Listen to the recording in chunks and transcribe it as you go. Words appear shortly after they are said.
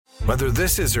Whether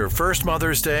this is her first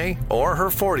Mother's Day or her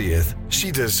 40th, she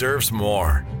deserves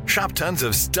more. Shop tons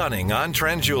of stunning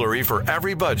on-trend jewelry for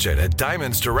every budget at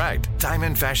Diamonds Direct.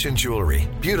 Diamond fashion jewelry,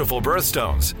 beautiful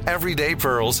birthstones, everyday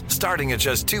pearls starting at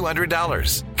just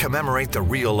 $200. Commemorate the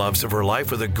real loves of her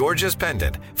life with a gorgeous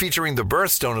pendant featuring the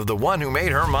birthstone of the one who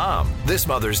made her mom. This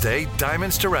Mother's Day,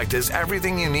 Diamonds Direct is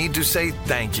everything you need to say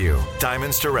thank you.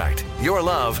 Diamonds Direct. Your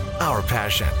love, our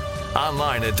passion.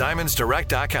 Online at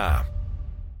diamondsdirect.com.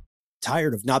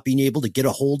 Tired of not being able to get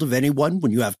a hold of anyone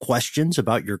when you have questions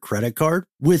about your credit card?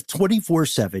 With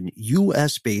 24/7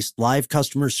 U.S.-based live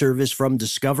customer service from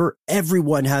Discover,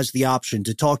 everyone has the option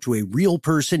to talk to a real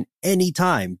person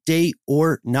anytime, day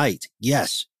or night.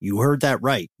 Yes, you heard that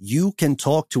right. You can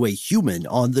talk to a human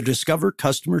on the Discover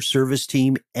customer service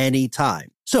team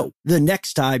anytime. So the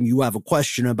next time you have a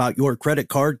question about your credit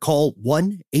card, call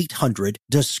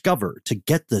 1-800-DISCOVER to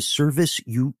get the service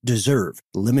you deserve.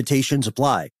 Limitations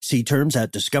apply. See terms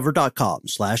at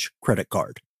discover.com/credit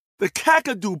card. The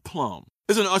Kakadu plum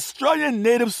is an Australian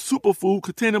native superfood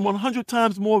containing 100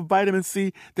 times more vitamin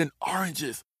C than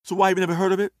oranges. So why have you never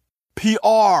heard of it?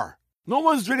 PR. No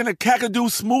one's drinking a Kakadu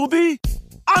smoothie?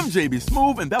 I'm JB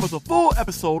Smoove, and that was a full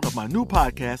episode of my new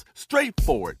podcast,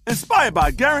 Straightforward, inspired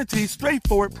by guaranteed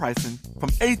straightforward pricing from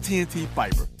AT&T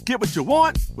Fiber. Get what you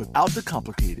want without the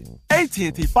complicated.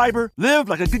 AT&T Fiber, live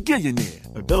like a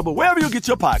gigillionaire. Available wherever you get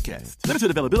your podcasts. Limited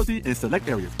availability in select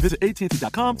areas. Visit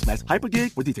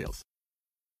AT&T.com/hypergig for details.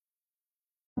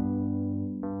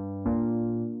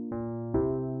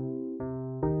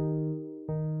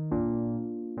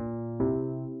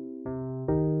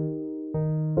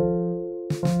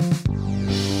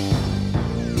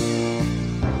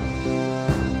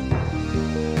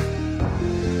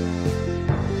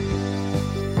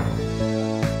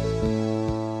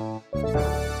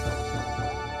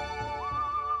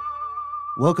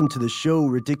 Welcome to the show,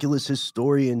 Ridiculous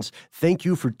Historians. Thank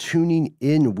you for tuning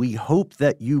in. We hope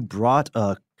that you brought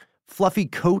a fluffy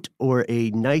coat or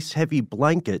a nice heavy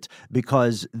blanket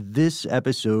because this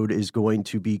episode is going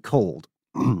to be cold.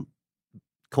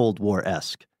 Cold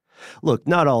War-esque. Look,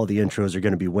 not all of the intros are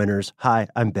going to be winners. Hi,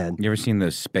 I'm Ben. You ever seen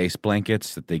those space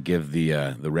blankets that they give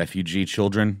the refugee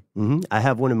children? Mm-hmm. I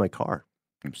have one in my car.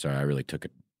 I'm sorry, I really took a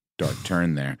dark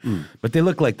turn there. But they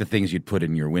look like the things you'd put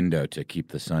in your window to keep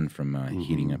the sun from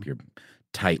heating up your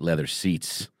tight leather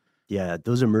seats. Yeah,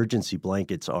 those emergency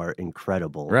blankets are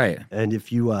incredible. Right. And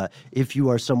if you are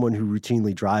someone who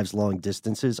routinely drives long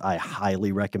distances, I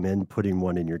highly recommend putting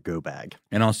one in your go bag.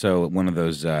 And also one of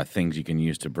those things you can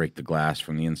use to break the glass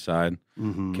from the inside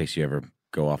in case you ever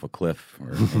go off a cliff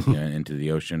or into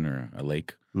the ocean or a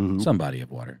lake. Some body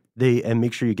of water. And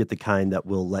make sure you get the kind that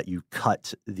will let you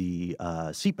cut the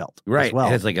seatbelt. Right. As well.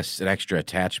 It has like an extra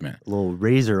attachment. A little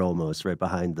razor almost right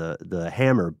behind the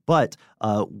hammer. But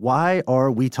why are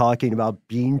we talking about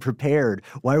being prepared?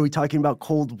 Why are we talking about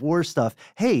Cold War stuff?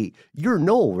 Hey, you're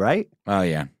Noel, right? Oh,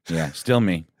 yeah. Yeah. Still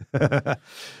me.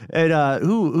 And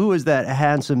who is that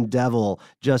handsome devil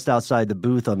just outside the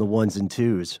booth on the ones and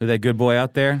twos? Is that good boy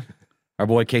out there? Our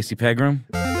boy Casey Pegram?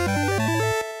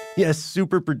 Yes,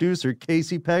 super producer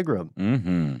Casey Pegram.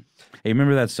 Mm-hmm. Hey,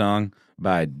 remember that song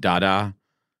by Dada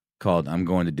called I'm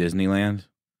Going to Disneyland?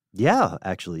 Yeah,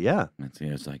 actually, yeah.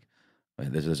 It's like,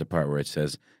 this is a part where it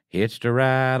says, hitched a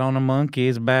ride on a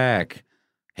monkey's back,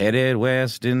 headed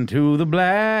west into the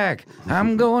black.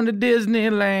 I'm going to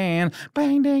Disneyland.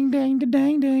 Bang, dang, dang,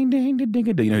 dang, dang, dang, dang,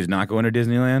 dang. You know who's not going to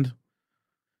Disneyland?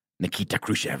 Nikita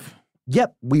Khrushchev.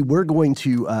 Yep, we were going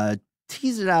to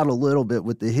tease it out a little bit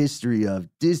with the history of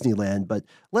Disneyland, but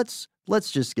let's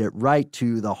just get right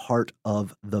to the heart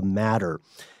of the matter.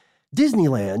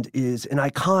 Disneyland is an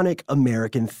iconic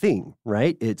American thing,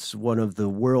 right? It's one of the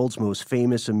world's most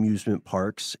famous amusement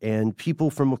parks, and people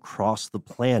from across the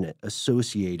planet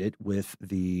associate it with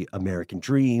the American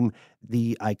dream,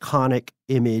 the iconic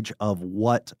image of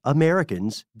what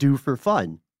Americans do for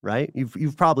fun. Right?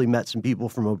 You've probably met some people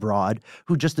from abroad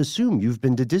who just assume you've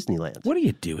been to Disneyland. What do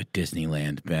you do at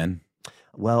Disneyland, Ben?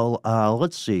 Well,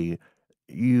 let's see.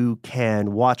 You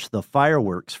can watch the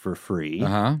fireworks for free.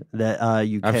 I've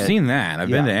seen that. I've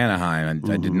been to Anaheim.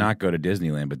 I did not go to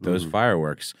Disneyland, but those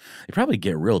fireworks, they probably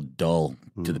get real dull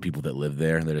to the people that live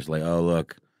there. They're just like, oh,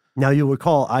 look. Now you'll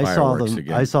recall I saw them.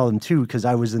 Again. I saw them too because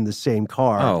I was in the same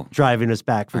car driving us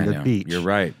back from the beach. You're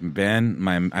right,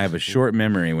 Ben. I have a short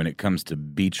memory when it comes to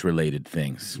beach-related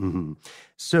things.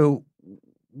 So,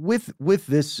 with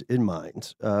this in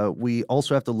mind, we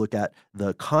also have to look at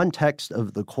the context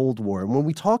of the Cold War. And when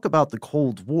we talk about the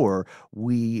Cold War,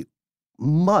 we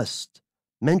must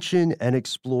mention and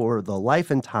explore the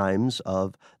life and times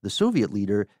of the Soviet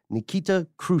leader Nikita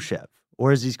Khrushchev,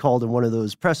 or as he's called in one of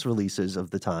those press releases of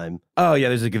the time. Oh, yeah,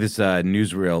 there's like this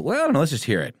newsreel. Well, I don't know, let's just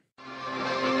hear it.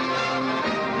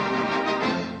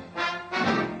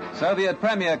 Soviet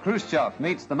Premier Khrushchev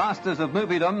meets the masters of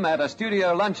moviedom at a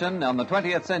studio luncheon on the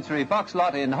 20th Century Fox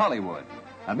lot in Hollywood,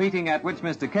 a meeting at which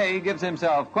Mr. K gives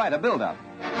himself quite a build-up.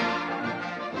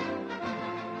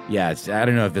 Yeah, I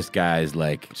don't know if this guy's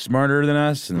like smarter than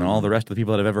us and all the rest of the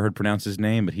people that I've ever heard pronounce his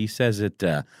name, but he says it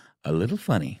a little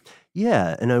funny.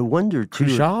 Yeah, and I wonder too.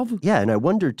 Khrushchev? Yeah, and I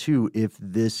wonder too if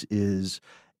this is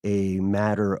a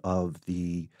matter of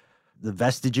the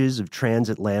vestiges of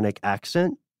transatlantic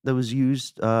accent that was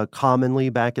used commonly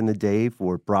back in the day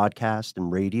for broadcast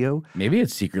and radio. Maybe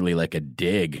it's secretly like a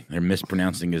dig. They're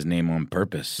mispronouncing his name on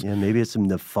purpose. Yeah, maybe it's some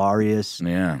nefarious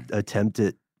attempt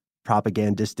at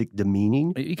propagandistic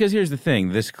demeaning. Because here's the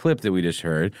thing. This clip that we just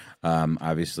heard,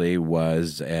 obviously,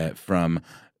 was from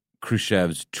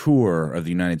Khrushchev's tour of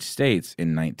the United States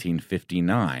in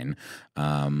 1959.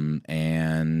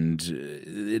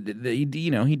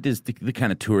 He does the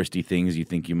kind of touristy things you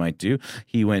think you might do.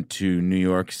 He went to New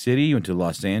York City, he went to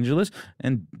Los Angeles,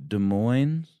 and Des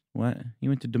Moines. What? He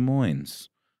went to Des Moines.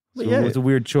 So yeah, it was a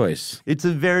weird choice. It's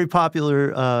a very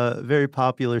popular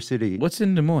city. What's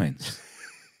in Des Moines?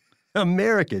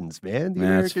 Americans, man. The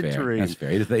American dream. That's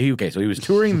fair. Okay, so he was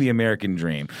touring the American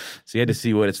dream. So he had to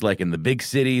see what it's like in the big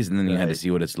cities, and then he had to see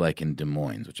what it's like in Des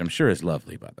Moines, which I'm sure is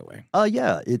lovely, by the way.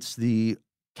 Yeah, it's the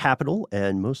capital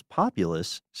and most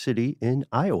populous city in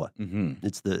Iowa. Mm-hmm.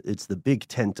 It's the big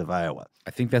tent of Iowa.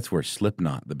 I think that's where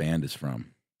Slipknot, the band, is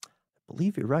from. I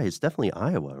believe you're right. It's definitely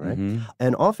Iowa, right? Mm-hmm.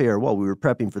 And off air, while we were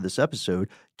prepping for this episode,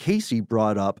 Casey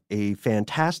brought up a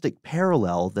fantastic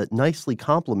parallel that nicely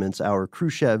complements our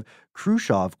Khrushchev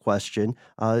question.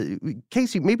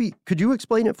 Casey, maybe could you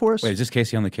explain it for us? Wait, is this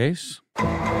Casey on the case?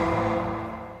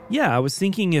 Yeah, I was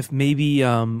thinking if maybe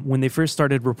when they first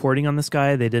started reporting on this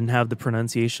guy, they didn't have the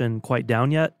pronunciation quite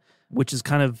down yet, which is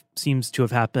kind of seems to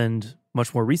have happened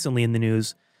much more recently in the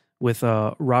news with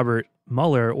Robert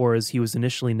Mueller, or as he was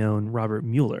initially known, Robert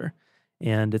Mueller.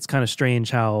 And it's kind of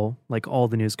strange how like all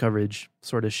the news coverage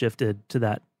sort of shifted to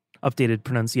that updated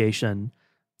pronunciation,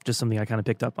 just something I kind of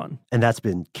picked up on. And that's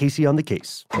been Casey on the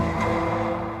Case.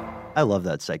 I love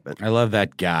that segment. I love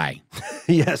that guy.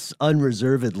 Yes,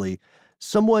 unreservedly.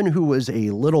 Someone who was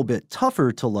a little bit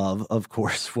tougher to love, of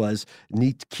course, was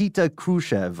Nikita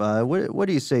Khrushchev. What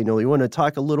do you say, Noel? You want to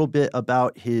talk a little bit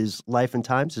about his life and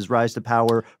times, his rise to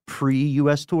power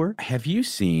pre-U.S. tour? Have you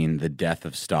seen The Death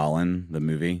of Stalin, the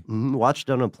movie? Mm-hmm. Watched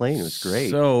it on a plane. It was great.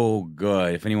 So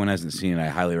good. If anyone hasn't seen it, I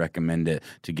highly recommend it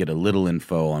to get a little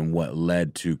info on what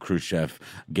led to Khrushchev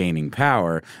gaining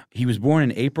power. He was born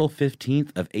on April 15th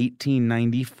of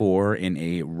 1894 in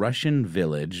a Russian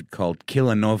village called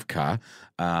Kilanovka.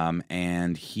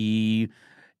 And he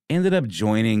ended up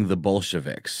joining the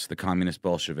Bolsheviks, the communist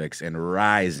Bolsheviks, and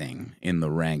rising in the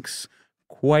ranks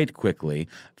quite quickly,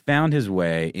 found his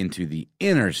way into the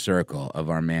inner circle of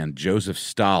our man Joseph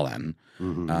Stalin,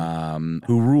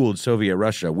 who ruled Soviet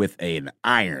Russia with an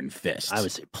iron fist. I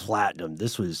would say platinum.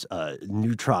 This was a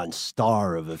neutron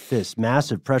star of a fist,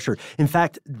 massive pressure. In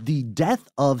fact, the death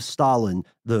of Stalin,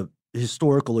 the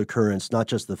historical occurrence, not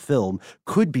just the film,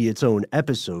 could be its own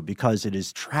episode because it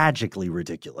is tragically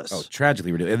ridiculous. Oh,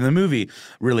 tragically ridiculous. And the movie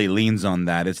really leans on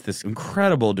that. It's this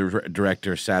incredible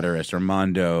director, satirist,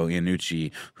 Armando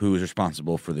Iannucci, who is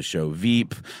responsible for the show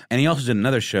Veep. And he also did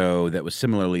another show that was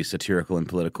similarly satirical and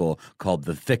political called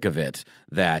The Thick of It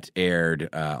that aired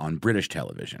on British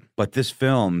television. But this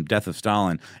film, Death of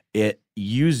Stalin, it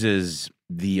uses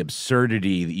the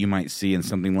absurdity that you might see in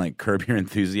something like Curb Your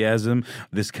Enthusiasm,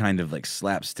 this kind of like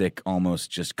slapstick,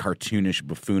 almost just cartoonish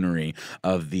buffoonery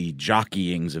of the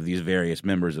jockeyings of these various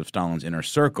members of Stalin's inner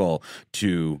circle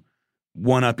to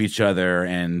one-up each other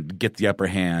and get the upper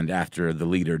hand after the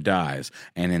leader dies.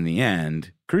 And in the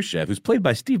end, Khrushchev, who's played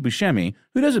by Steve Buscemi,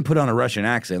 who doesn't put on a Russian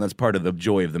accent, that's part of the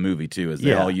joy of the movie too, is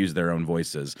they all use their own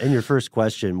voices. And your first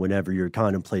question whenever you're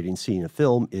contemplating seeing a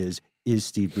film is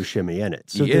Steve Buscemi in it?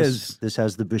 So this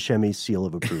has the Buscemi seal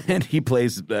of approval. And he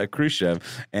plays Khrushchev,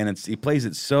 and he plays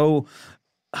it so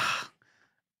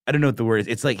I don't know what the word is.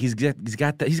 It's like he's got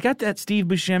that Steve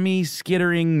Buscemi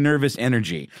skittering, nervous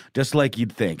energy, just like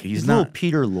you'd think. He's not little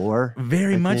Peter Lorre,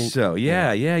 very much so.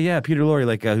 Yeah. Peter Lorre,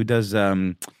 like who does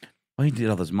he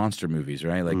did all those monster movies,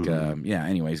 right? Like,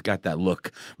 anyway, he's got that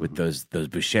look with those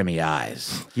Buscemi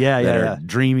eyes. That are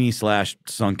dreamy /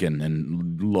 sunken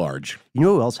and large. You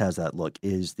know who else has that look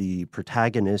is the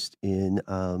protagonist in,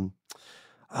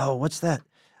 what's that?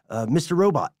 Mr.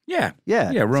 Robot. Yeah.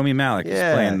 Rami Malek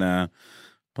is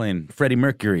playing Freddie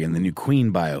Mercury in the new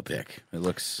Queen biopic. It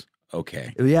looks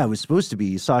okay. Yeah, it was supposed to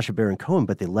be Sacha Baron Cohen,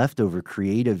 but they left over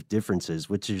creative differences,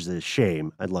 which is a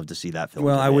shame. I'd love to see that film.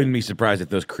 Well, I today. wouldn't be surprised if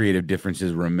those creative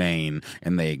differences remain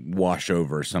and they wash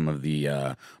over some of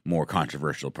the more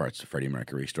controversial parts of Freddie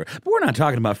Mercury's story. But we're not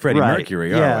talking about Freddie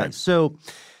Mercury, are we? So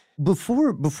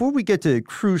before we get to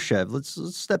Khrushchev,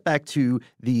 let's step back to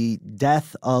the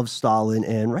death of Stalin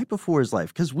and right before his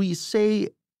life, because we say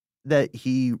that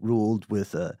he ruled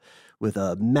with a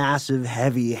massive,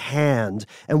 heavy hand,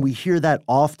 and we hear that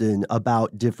often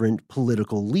about different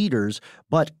political leaders.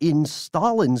 But in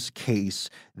Stalin's case,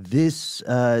 this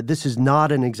is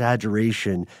not an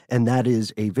exaggeration, and that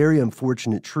is a very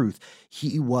unfortunate truth.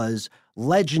 He was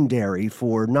legendary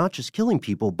for not just killing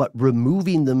people, but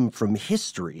removing them from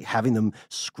history, having them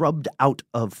scrubbed out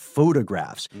of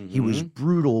photographs. He was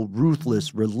brutal,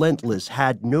 ruthless, relentless,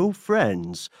 had no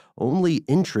friends, only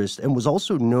interest, and was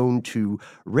also known to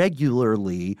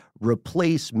regularly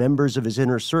replace members of his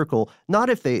inner circle, not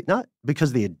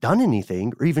because they had done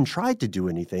anything or even tried to do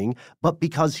anything, but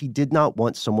because he did not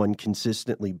want someone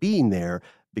consistently being there,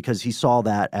 because he saw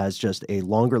that as just a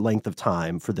longer length of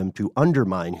time for them to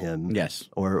undermine him, Yes.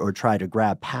 or try to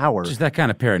grab power. Just that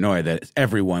kind of paranoia that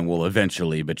everyone will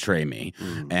eventually betray me.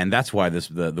 And that's why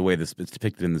the way it's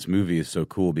depicted in this movie is so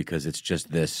cool, because it's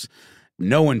just this,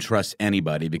 no one trusts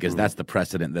anybody, because that's the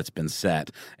precedent that's been set,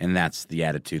 and that's the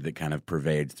attitude that kind of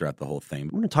pervades throughout the whole thing. I'm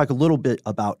going to talk a little bit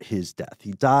about his death.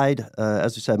 He died,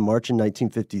 as we said, March in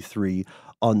 1953.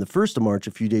 On the 1st of March,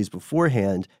 a few days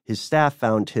beforehand, his staff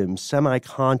found him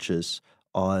semi-conscious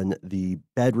on the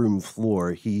bedroom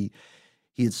floor. He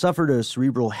had suffered a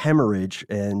cerebral hemorrhage,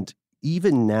 and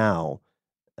even now,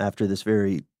 after this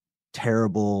very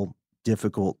terrible,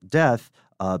 difficult death,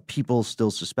 people still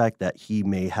suspect that he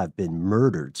may have been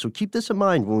murdered. So keep this in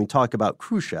mind when we talk about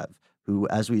Khrushchev, who,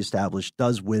 as we established,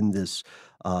 does win this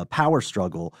power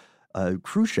struggle.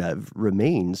 Khrushchev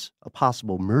remains a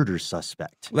possible murder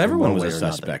suspect. Well, everyone was one a way or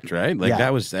another. suspect, right? Like Yeah.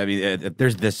 that was, I mean,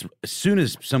 there's this, as soon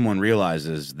as someone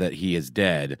realizes that he is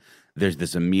dead, there's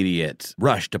this immediate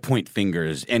rush to point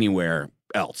fingers anywhere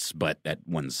else but at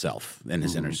oneself in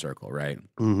his inner circle, right?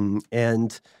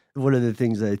 And one of the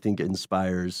things that I think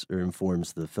inspires or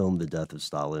informs the film The Death of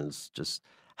Stalin is just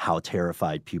how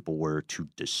terrified people were to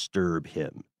disturb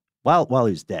him. While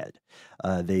he was dead,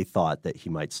 they thought that he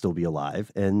might still be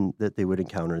alive and that they would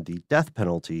encounter the death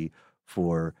penalty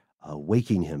for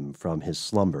waking him from his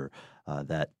slumber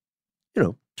that,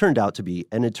 turned out to be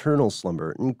an eternal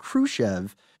slumber. And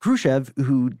Khrushchev,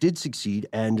 who did succeed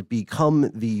and become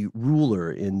the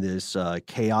ruler in this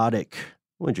chaotic,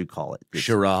 what would you call it?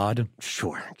 Charade.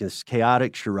 Sure, this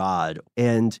chaotic charade.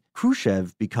 And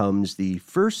Khrushchev becomes the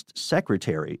first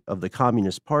secretary of the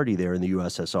Communist Party there in the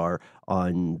USSR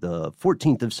on the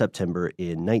 14th of September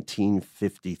in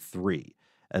 1953.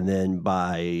 And then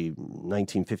by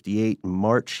 1958, in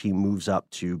March, he moves up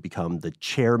to become the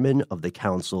chairman of the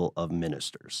Council of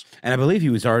Ministers. And I believe he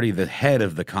was already the head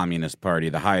of the Communist Party,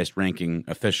 the highest ranking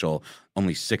official,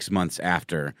 only 6 months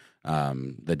after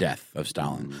the death of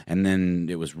Stalin. And then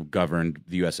it was governed,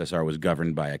 the USSR was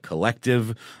governed by a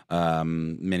collective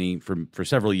for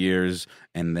several years.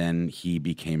 And then he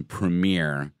became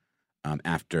premier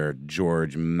after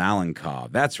George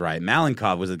Malenkov. That's right.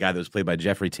 Malenkov was the guy that was played by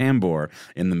Jeffrey Tambor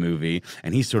in the movie,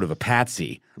 and he's sort of a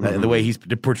patsy. The way he's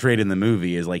portrayed in the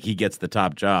movie is like he gets the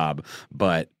top job,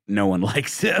 but no one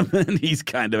likes him, and he's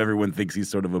kind of, everyone thinks he's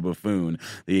sort of a buffoon.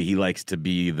 He likes to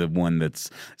be the one that's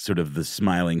sort of the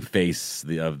smiling face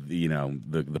of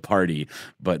the party,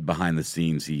 but behind the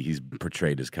scenes he's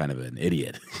portrayed as kind of an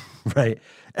idiot. Right.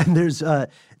 And there's a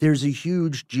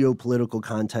huge geopolitical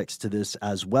context to this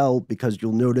as well, because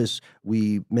you'll notice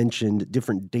we mentioned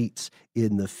different dates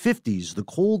in the 50s. The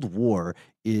Cold War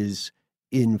is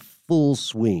in full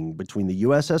swing between the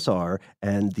USSR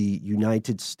and the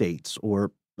United States,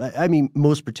 or I mean,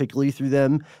 most particularly through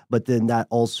them, but then that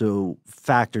also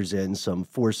factors in some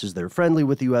forces that are friendly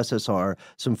with the USSR,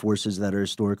 some forces that are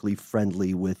historically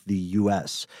friendly with the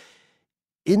U.S.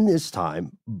 In this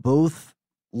time, both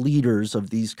leaders of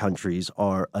these countries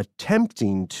are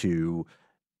attempting to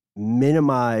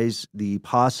minimize the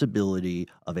possibility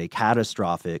of a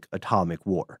catastrophic atomic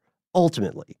war,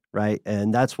 ultimately, right?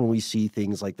 And that's when we see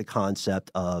things like the concept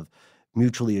of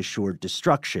mutually assured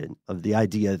destruction, of the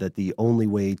idea that the only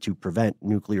way to prevent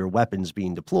nuclear weapons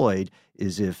being deployed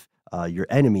is if your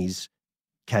enemies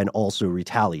can also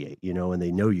retaliate, and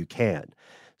they know you can.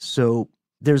 So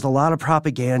there's a lot of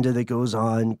propaganda that goes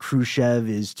on. Khrushchev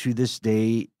is, to this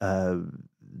day,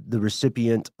 the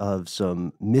recipient of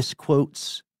some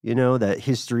misquotes that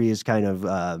history is kind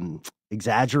of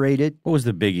exaggerated. What was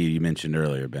the biggie you mentioned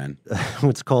earlier, Ben?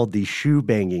 What's called the shoe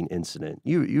banging incident.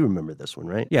 You remember this one,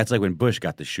 right? Yeah, it's like when Bush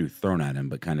got the shoe thrown at him,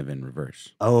 but kind of in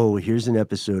reverse. Oh, here's an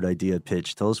episode idea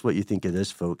pitch. Tell us what you think of this,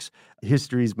 folks.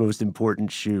 History's most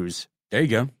important shoes. There you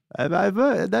go.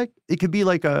 It could be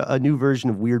like a new version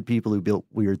of weird people who built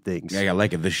weird things. Yeah, I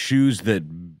like it. The shoes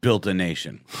that built a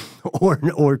nation.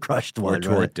 or crushed one. Or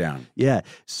tore right? it down. Yeah.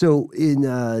 So in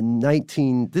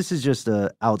this is just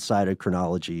a outside of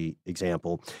chronology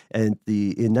example. And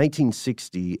in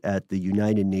 1960 at the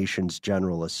United Nations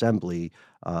General Assembly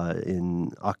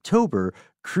in October,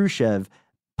 Khrushchev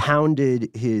pounded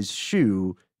his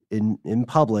shoe in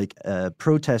public,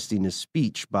 protesting a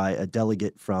speech by a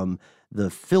delegate from the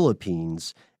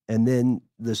Philippines. And then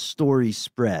the story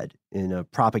spread in a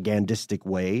propagandistic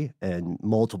way and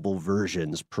multiple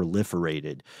versions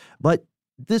proliferated. But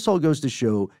this all goes to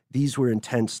show these were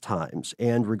intense times.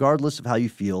 And regardless of how you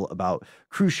feel about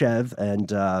Khrushchev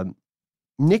and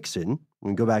Nixon,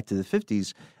 when we go back to the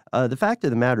 50s, the fact of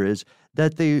the matter is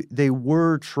that they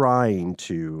were trying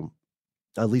to,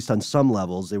 at least on some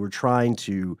levels, they were trying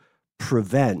to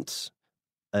prevent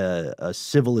a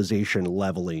civilization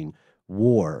leveling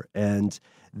war. And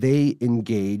they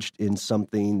engaged in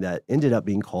something that ended up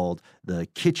being called the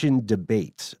kitchen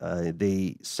debate.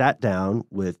 They sat down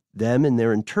with them and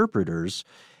their interpreters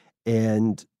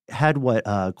and had what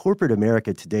corporate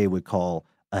America today would call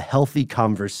a healthy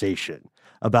conversation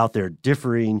about their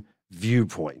differing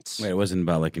viewpoints. Wait, it wasn't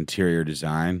about like interior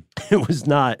design? It was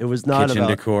not. It was not kitchen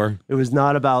about decor? It was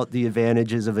not about the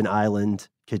advantages of an island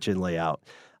kitchen layout.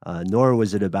 Nor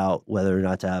was it about whether or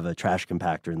not to have a trash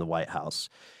compactor in the White House.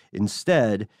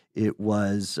 Instead, it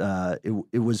was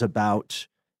about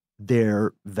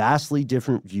their vastly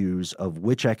different views of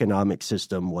which economic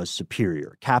system was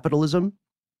superior: capitalism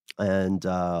and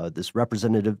this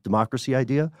representative democracy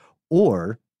idea,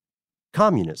 or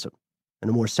communism and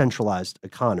a more centralized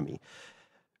economy.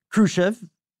 Khrushchev,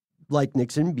 like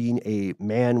Nixon, being a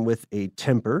man with a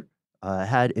temper,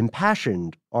 had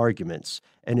impassioned arguments,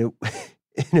 and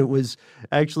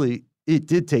it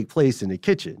did take place in a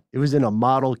kitchen. It was in a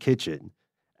model kitchen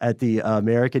at the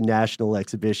American National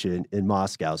Exhibition in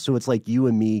Moscow. So it's like you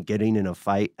and me getting in a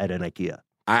fight at an IKEA.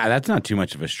 That's not too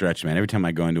much of a stretch, man. Every time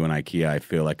I go into an IKEA, I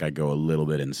feel like I go a little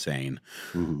bit insane.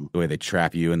 Mm-hmm. The way they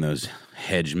trap you in those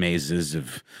hedge mazes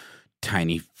of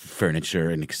tiny furniture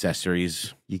and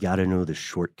accessories. You got to know the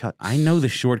shortcuts. I know the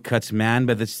shortcuts, man,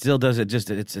 but it still does it.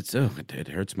 Just it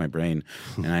hurts my brain,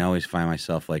 and I always find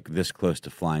myself like this close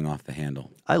to flying off the handle.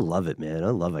 I love it, man.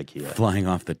 I love IKEA. Flying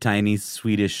off the tiny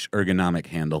Swedish ergonomic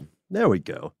handle. There we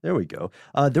go.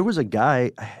 There was a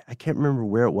guy, I can't remember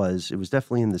where it was. It was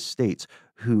definitely in the States,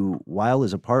 who, while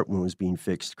his apartment was being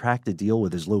fixed, cracked a deal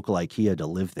with his local IKEA to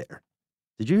live there.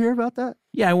 Did you hear about that?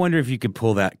 Yeah, I wonder if you could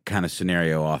pull that kind of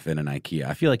scenario off in an IKEA.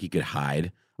 I feel like you could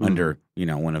hide under,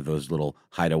 one of those little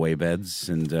hideaway beds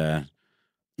and, kind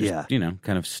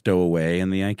of stow away in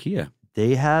the IKEA.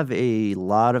 They have a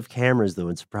lot of cameras, though,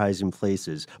 in surprising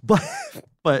places. But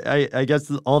I guess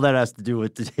all that has to do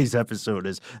with today's episode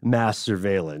is mass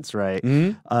surveillance, right?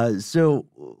 Mm-hmm. So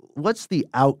what's the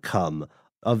outcome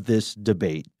of this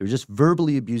debate? They were just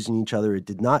verbally abusing each other. It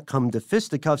did not come to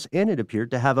fisticuffs, and it appeared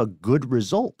to have a good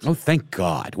result. Oh, thank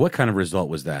God. What kind of result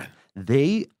was that?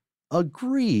 They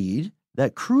agreed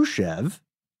that Khrushchev,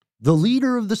 the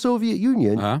leader of the Soviet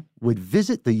Union, would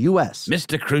visit the U.S.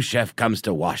 Mr. Khrushchev comes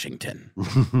to Washington.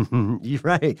 You're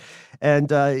right. And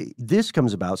this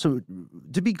comes about. So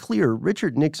to be clear,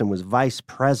 Richard Nixon was vice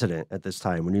president at this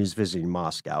time when he was visiting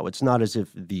Moscow. It's not as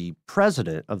if the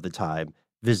president of the time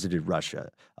visited Russia.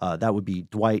 That would be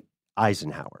Dwight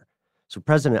Eisenhower. So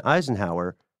President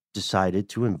Eisenhower decided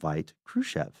to invite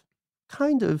Khrushchev,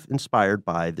 kind of inspired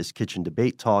by this kitchen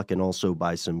debate talk and also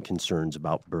by some concerns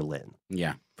about Berlin.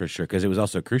 Yeah, for sure. Because it was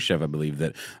also Khrushchev, I believe,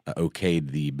 that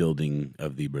okayed the building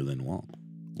of the Berlin Wall.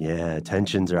 Yeah,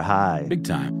 tensions are high. Big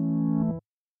time.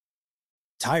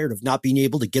 Tired of not being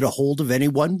able to get a hold of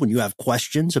anyone when you have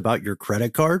questions about your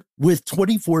credit card? With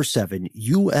 24/7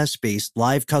 U.S.-based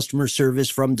live customer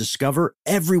service from Discover,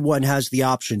 everyone has the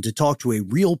option to talk to a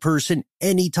real person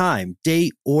anytime, day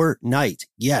or night.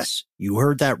 Yes, you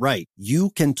heard that right.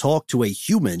 You can talk to a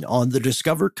human on the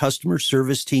Discover customer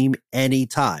service team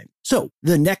anytime. So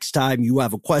the next time you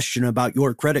have a question about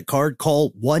your credit card,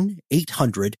 call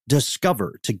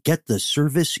 1-800-DISCOVER to get the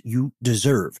service you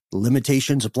deserve.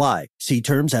 Limitations apply. See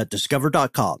terms at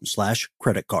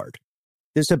discover.com/credit card.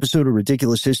 This episode of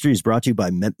Ridiculous History is brought to you by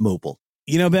Mint Mobile.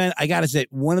 You know, Ben, I got to say,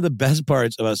 one of the best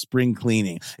parts about spring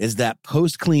cleaning is that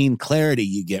post-clean clarity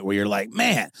you get where you're like,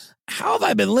 man, how have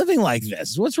I been living like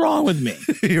this? What's wrong with me?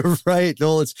 You're right,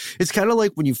 Noel. It's kind of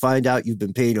like when you find out you've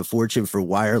been paying a fortune for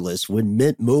wireless when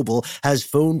Mint Mobile has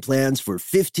phone plans for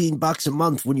 $15 a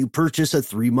month when you purchase a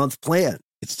 3-month plan.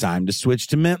 It's time to switch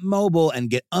to Mint Mobile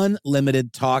and get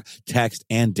unlimited talk, text,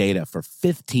 and data for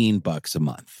 $15 a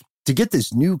month. To get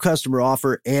this new customer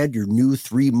offer and your new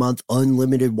 3-month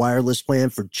unlimited wireless plan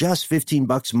for just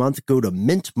 $15 a month, go to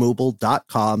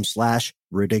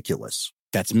mintmobile.com/ridiculous.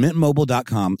 That's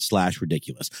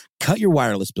mintmobile.com/ridiculous. Cut your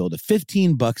wireless bill to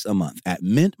 $15 a month at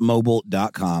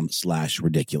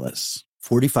mintmobile.com/ridiculous.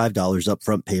 $45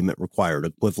 upfront payment required,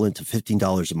 equivalent to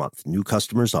 $15 a month. New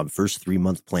customers on first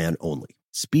 3-month plan only.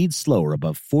 Speed slower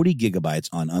above 40 gigabytes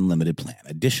on unlimited plan.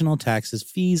 Additional taxes,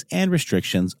 fees, and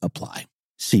restrictions apply.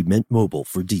 See Mint Mobile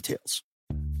for details.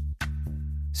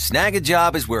 Snag a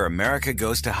Job is where America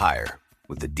goes to hire,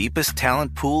 with the deepest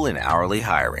talent pool in hourly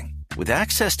hiring. With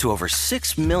access to over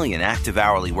 6 million active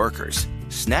hourly workers,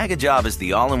 Snag a Job is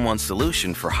the all-in-one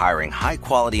solution for hiring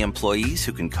high-quality employees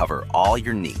who can cover all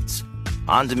your needs.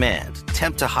 On demand,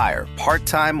 temp to hire,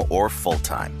 part-time or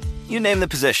full-time. You name the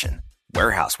position.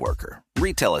 Warehouse worker,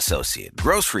 retail associate,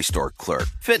 grocery store clerk,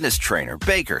 fitness trainer,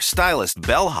 baker, stylist,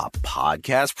 bellhop,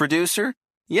 podcast producer.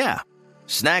 Yeah,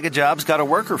 Snag a Job's got a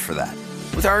worker for that.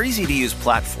 With our easy-to-use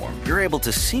platform, you're able to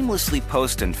seamlessly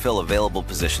post and fill available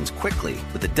positions quickly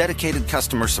with a dedicated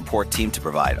customer support team to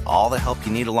provide all the help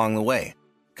you need along the way.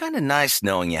 Kind of nice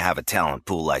knowing you have a talent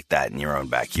pool like that in your own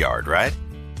backyard, right?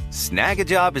 Snag a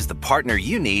Job is the partner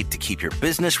you need to keep your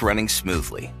business running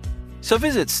smoothly. So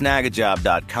visit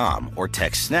snagajob.com or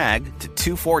text snag to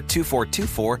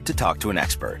 242424 to talk to an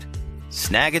expert.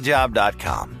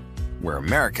 Snagajob.com, where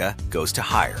America goes to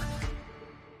hire.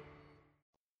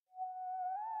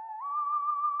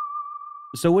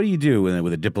 So what do you do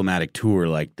with a diplomatic tour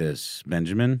like this,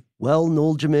 Benjamin? Well,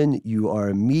 Noljamin, you are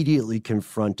immediately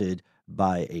confronted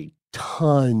by a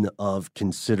ton of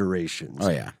considerations.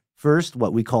 Oh, yeah. First,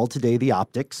 what we call today the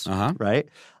optics, right?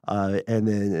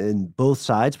 And both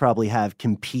sides probably have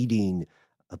competing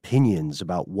opinions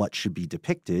about what should be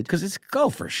depicted. Because it's go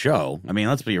for show. I mean,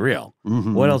 let's be real.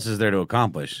 Mm-hmm. What else is there to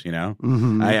accomplish, you know?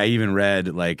 Mm-hmm. I even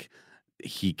read, like,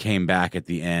 he came back at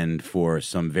the end for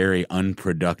some very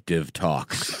unproductive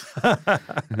talks,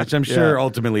 which I'm sure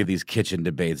ultimately these kitchen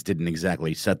debates didn't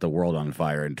exactly set the world on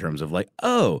fire in terms of like,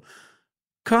 oh,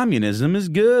 communism is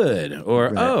good,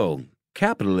 or oh,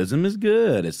 capitalism is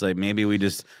good. It's like maybe we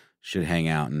just should hang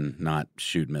out and not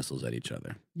shoot missiles at each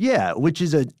other. Yeah, which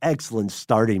is an excellent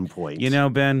starting point. You know,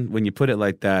 Ben, when you put it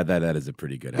like that, that is a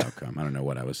pretty good outcome. I don't know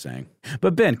what I was saying.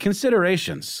 But Ben,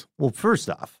 considerations. Well, first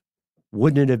off,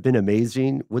 wouldn't it have been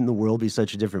amazing? Wouldn't the world be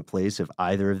such a different place if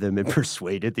either of them had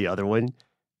persuaded the other one?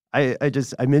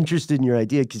 I'm interested in your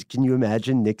idea, because can you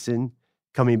imagine Nixon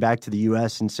coming back to the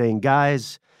U.S. and saying,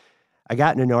 guys, I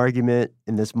got in an argument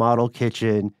in this model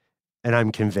kitchen, and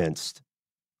I'm convinced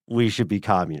we should be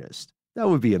communist. That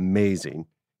would be amazing.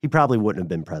 He probably wouldn't have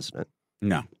been president.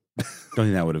 No. Don't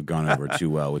think that would have gone over too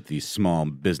well with these small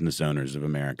business owners of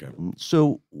America.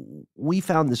 So we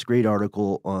found this great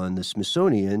article on the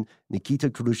Smithsonian, Nikita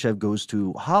Khrushchev Goes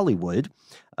to Hollywood,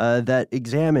 that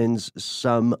examines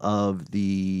some of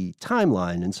the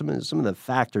timeline and some of the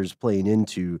factors playing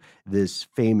into this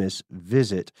famous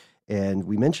visit. And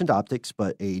we mentioned optics,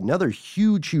 but another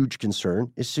huge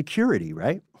concern is security,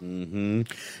 right? Mm-hmm.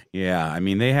 Yeah. I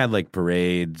mean, they had like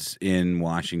parades in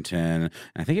Washington.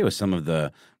 I think it was some of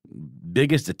the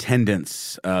biggest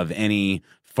attendance of any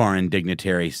foreign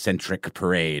dignitary-centric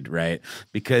parade, right?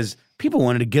 Because people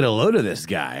wanted to get a load of this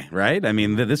guy, right? I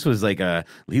mean, this was like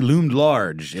he loomed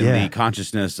large in the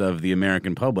consciousness of the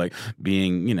American public,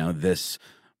 being, you know, this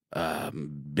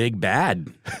big bad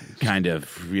kind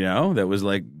of, you know, that was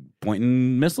like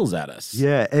pointing missiles at us.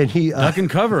 Yeah, and he duck and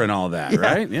cover and all that,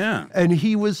 right? Yeah. And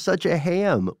he was such a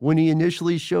ham when he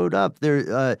initially showed up.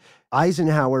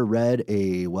 Eisenhower read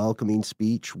a welcoming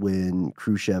speech when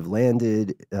Khrushchev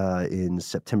landed in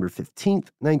September 15th,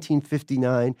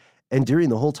 1959. And during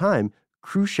the whole time,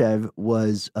 Khrushchev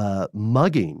was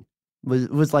mugging,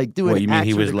 was like doing. What, you mean acts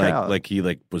he with was the like crowd. he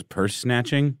was purse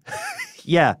snatching?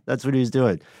 Yeah, that's what he was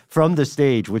doing from the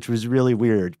stage, which was really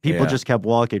weird. People just kept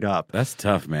walking up. That's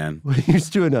tough, man. He was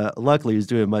doing luckily he was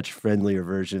doing a much friendlier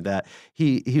version of that.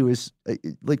 He was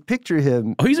like, picture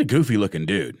him. Oh, he's a goofy looking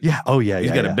dude. Yeah. Oh, yeah.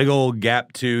 He's got a big old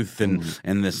gap tooth and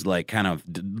this like kind of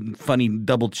funny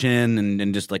double chin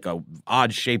and just like a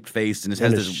odd shaped face and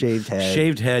has this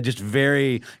shaved head. just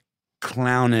very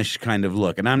clownish kind of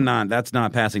look. And that's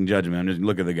not passing judgment. I'm just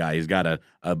look at the guy. He's got a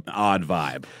odd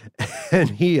vibe. And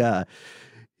he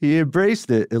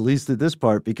embraced it, at least at this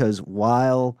part, because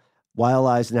while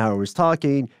Eisenhower was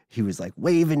talking, he was like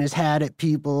waving his hat at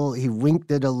people. He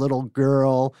winked at a little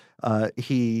girl.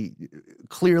 He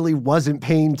clearly wasn't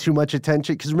paying too much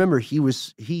attention because remember,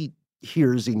 he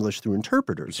hears English through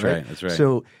interpreters, right? That's right.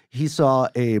 So he saw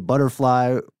a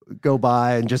butterfly go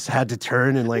by and just had to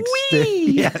turn and like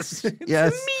yes,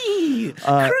 me,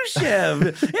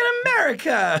 Khrushchev in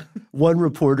America. One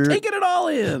reporter taking it all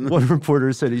in. One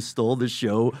reporter said he stole the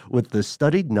show with the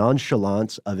studied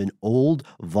nonchalance of an old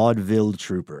vaudeville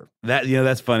trooper.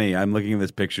 That's funny. I'm looking at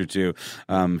this picture too,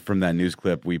 from that news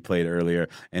clip we played earlier,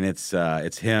 and it's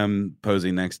him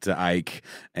posing next to Ike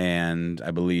and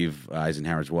I believe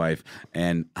Eisenhower's wife,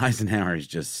 and Eisenhower is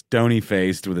just stony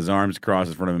faced with his arms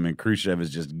crossed in front of him, and Khrushchev is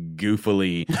just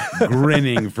goofily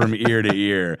grinning from ear to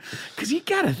ear. Because you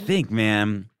got to think,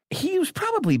 man. He was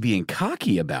probably being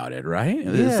cocky about it, right?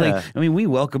 It's like, I mean, we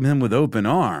welcomed him with open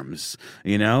arms,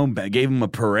 gave him a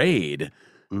parade.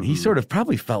 Mm-hmm. He sort of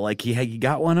probably felt like he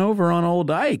got one over on old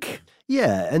Ike.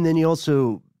 Yeah, and then he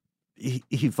also,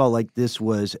 he felt like this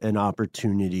was an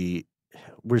opportunity,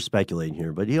 we're speculating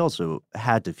here, but he also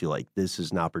had to feel like this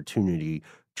is an opportunity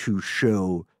to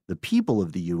show the people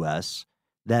of the U.S.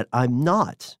 that I'm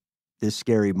not this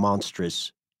scary,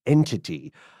 monstrous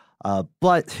entity.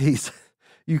 But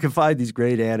you can find these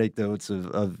great anecdotes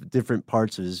of different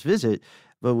parts of his visit,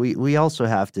 but we also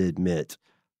have to admit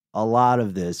a lot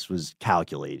of this was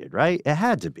calculated, right? It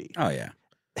had to be. Oh, yeah.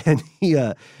 And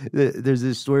there's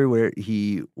this story where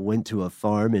he went to a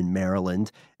farm in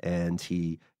Maryland and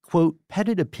he, quote,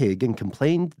 petted a pig and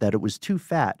complained that it was too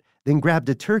fat, then grabbed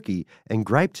a turkey and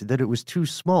griped that it was too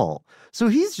small. So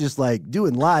he's just like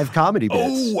doing live comedy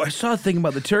bits. Oh, I saw a thing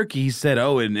about the turkey. He said,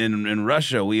 in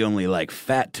Russia, we only like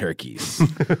fat turkeys.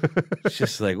 It's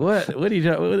just like, what do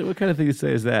you what kind of thing to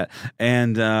say is that?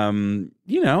 And,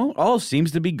 all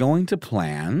seems to be going to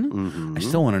plan. Mm-hmm. I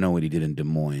still want to know what he did in Des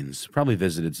Moines. Probably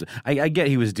visited. I get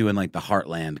he was doing like the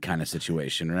Heartland kind of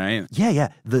situation, right?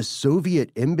 Yeah. The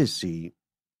Soviet embassy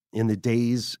in the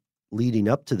days leading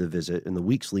up to the visit, in the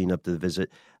weeks leading up to the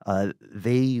visit,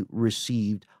 they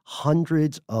received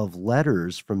hundreds of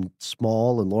letters from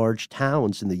small and large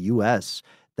towns in the U.S.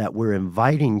 that were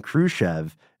inviting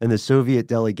Khrushchev and the Soviet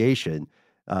delegation.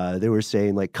 They were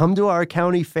saying, like, come to our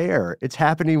county fair. It's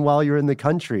happening while you're in the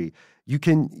country. You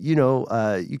can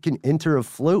enter a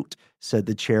float, said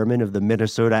the chairman of the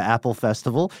Minnesota Apple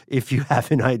Festival. If you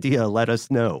have an idea, let us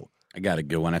know. I got a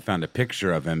good one. I found a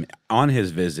picture of him on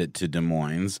his visit to Des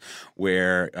Moines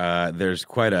where there's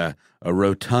quite a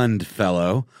rotund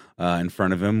fellow in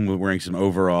front of him wearing some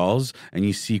overalls, and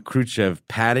you see Khrushchev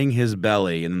patting his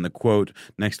belly, and then the quote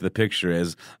next to the picture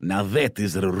is, "Now that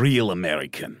is a real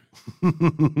American." Is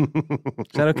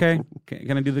that okay?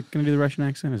 Can I do the Russian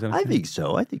accent? Is that okay? I think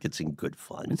so. I think it's in good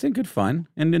fun. It's in good fun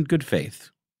and in good faith.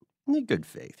 In good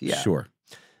faith, yeah. Sure.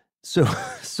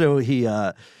 So he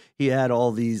had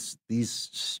all these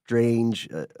strange,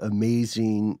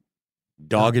 amazing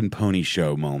dog and pony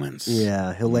show moments.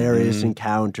 Yeah, hilarious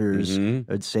encounters,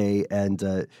 I'd say.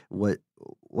 And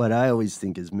what I always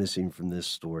think is missing from this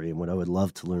story, and what I would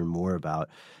love to learn more about,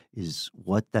 is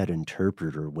what that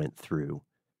interpreter went through.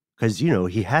 Because,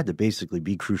 he had to basically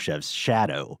be Khrushchev's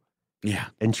shadow. Yeah.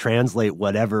 And translate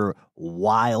whatever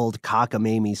wild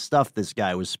cockamamie stuff this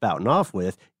guy was spouting off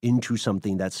with into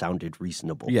something that sounded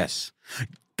reasonable. Yes.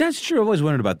 That's true. I've always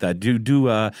wondered about that.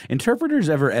 Do interpreters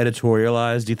ever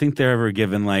editorialize? Do you think they're ever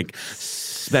given like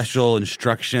special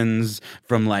instructions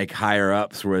from like higher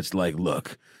ups where it's like,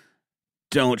 look,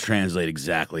 don't translate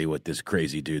exactly what this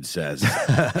crazy dude says.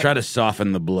 Try to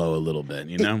soften the blow a little bit,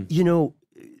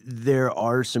 There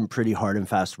are some pretty hard and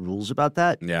fast rules about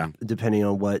that. Yeah. Depending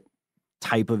on what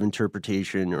type of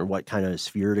interpretation or what kind of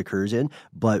sphere it occurs in.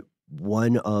 But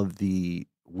one of the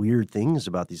weird things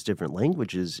about these different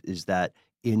languages is that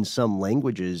in some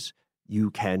languages, you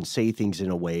can say things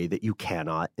in a way that you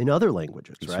cannot in other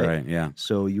languages, right? That's right, yeah.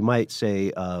 So you might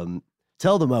say,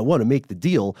 tell them I want to make the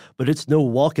deal, but it's no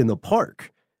walk in the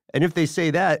park. And if they say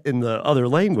that in the other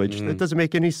language, that doesn't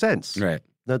make any sense. Right.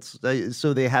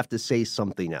 So they have to say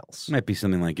something else. Might be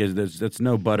something like, that's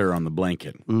no butter on the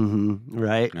blanket. Mm-hmm.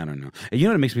 Right. I don't know. You know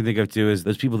what it makes me think of, too, is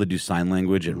those people that do sign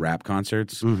language at rap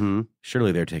concerts. Mm-hmm.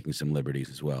 Surely they're taking some liberties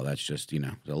as well. That's just,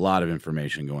 there's a lot of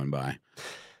information going by.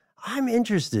 I'm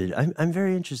interested. I'm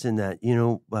very interested in that.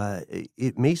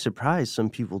 It may surprise some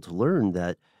people to learn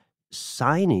that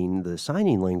the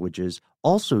signing languages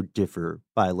also differ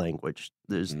by language.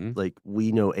 There's like,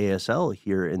 we know ASL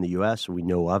here in the U.S., or we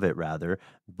know of it rather,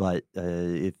 but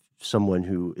if someone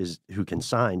who can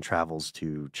sign travels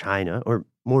to China, or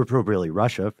more appropriately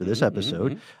Russia for this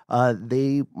episode,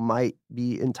 they might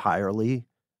be entirely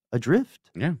adrift.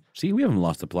 Yeah. See, we haven't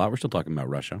lost the plot. We're still talking about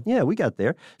Russia. Yeah, we got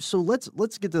there. So let's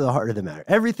get to the heart of the matter.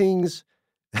 Everything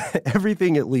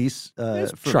at least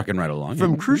trucking right along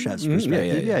from Khrushchev's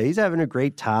perspective. Yeah, he's having a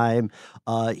great time.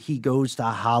 He goes to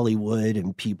Hollywood,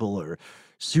 and people are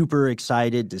super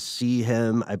excited to see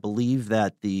him. I believe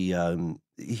that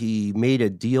he made a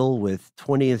deal with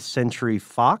 20th Century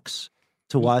Fox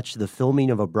to watch the filming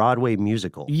of a Broadway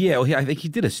musical. Yeah, well, I think he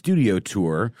did a studio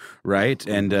tour, right?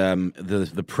 And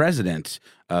the president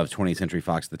of 20th Century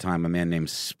Fox at the time, a man named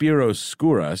Spiros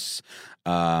Skouras,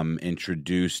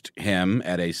 introduced him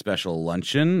at a special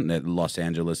luncheon at Los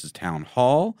Angeles' Town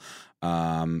Hall.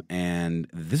 And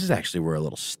this is actually where a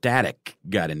little static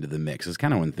got into the mix. It's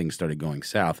kind of when things started going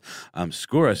south.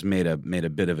 Skouras made a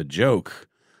bit of a joke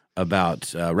about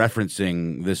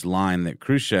referencing this line that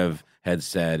Khrushchev had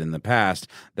said in the past,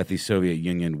 that the Soviet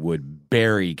Union would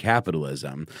bury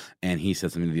capitalism. And he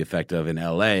said something to the effect of, in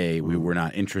L.A., we were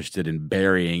not interested in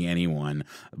burying anyone,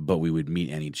 but we would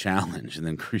meet any challenge. And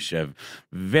then Khrushchev,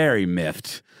 very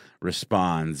miffed,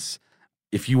 responds,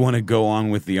 if you want to go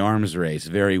on with the arms race,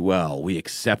 very well, we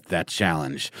accept that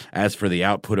challenge. As for the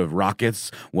output of rockets,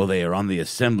 well, they are on the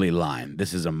assembly line.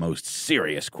 This is a most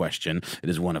serious question. It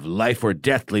is one of life or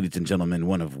death, ladies and gentlemen,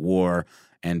 one of war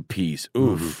and peace.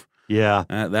 Oof. Yeah.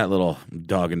 That little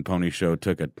dog and pony show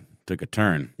took a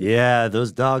turn. Yeah,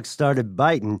 those dogs started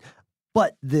biting.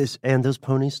 But those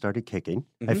ponies started kicking.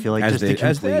 I feel like as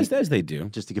they do.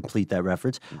 Just to complete that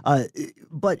reference.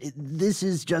 But this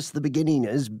is just the beginning.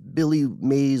 As Billy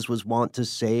Mays was wont to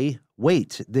say,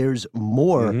 wait, there's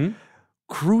more.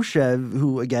 Khrushchev,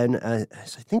 who, again,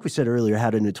 as I think we said earlier,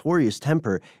 had a notorious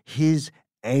temper, his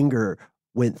anger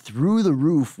went through the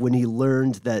roof when he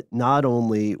learned that not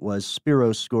only was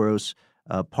Spiros Skouras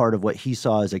part of what he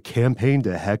saw as a campaign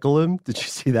to heckle him. Did you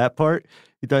see that part?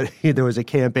 He thought there was a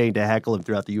campaign to heckle him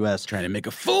throughout the U.S. Trying to make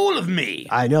a fool of me.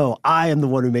 I know. I am the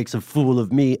one who makes a fool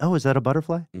of me. Oh, is that a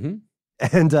butterfly? Mm-hmm.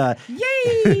 And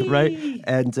yay! Right?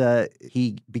 And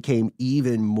he became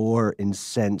even more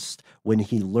incensed when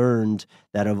he learned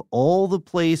that of all the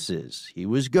places he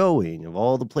was going, of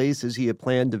all the places he had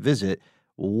planned to visit,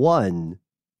 one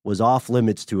was off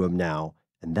limits to him now,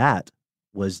 and that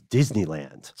was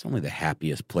Disneyland. It's only the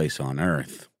happiest place on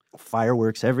earth.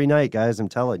 Fireworks every night, guys, I'm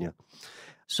telling you.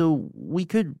 So we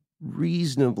could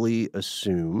reasonably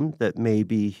assume that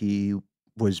maybe he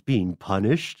was being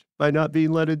punished by not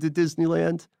being let into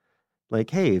Disneyland. Like,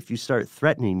 hey, if you start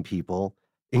threatening people,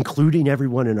 including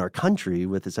everyone in our country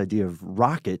with this idea of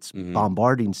rockets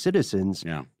bombarding citizens,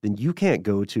 then you can't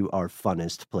go to our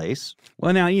funnest place.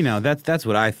 Well, now, that's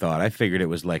what I thought. I figured it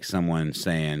was like someone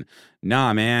saying,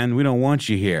 nah, man, we don't want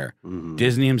you here.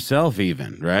 Disney himself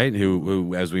even, right?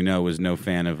 Who, as we know, was no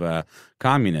fan of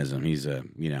communism. He's a,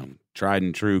 tried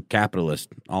and true capitalist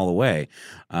all the way.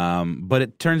 But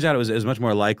it turns out it was much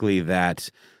more likely that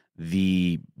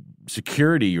the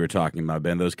security you were talking about,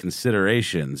 Ben, those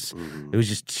considerations, it was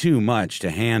just too much to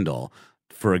handle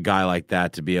for a guy like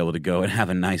that to be able to go and have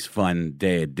a nice, fun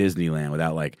day at Disneyland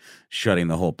without, like, shutting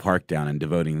the whole park down and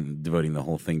devoting the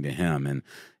whole thing to him. And,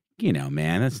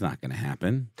 man, that's not going to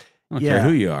happen. I don't care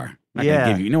who you are. Not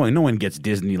gonna give you, no one gets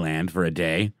Disneyland for a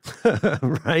day.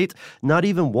 Right? Not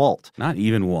even Walt. Not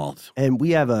even Walt. And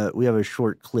we have a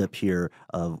short clip here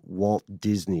of Walt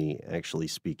Disney actually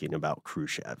speaking about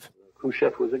Khrushchev.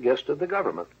 Khrushchev was a guest of the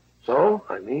government. So,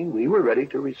 we were ready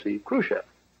to receive Khrushchev.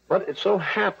 But it so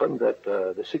happened that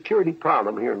the security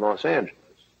problem here in Los Angeles,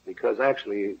 because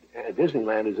actually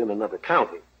Disneyland is in another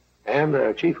county, and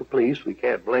the chief of police, we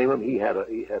can't blame him, he had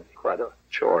quite a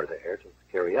chore there to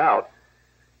carry out.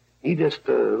 He just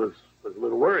was a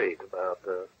little worried about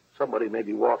somebody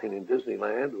maybe walking in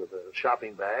Disneyland with a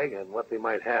shopping bag, and what they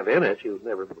might have in it, you would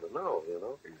never be able to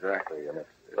know, Exactly.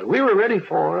 But we were ready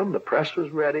for him. The press was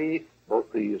ready.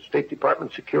 Both the State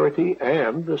Department security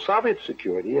and the Soviet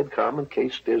security had come and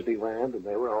cased Disneyland, and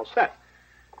they were all set.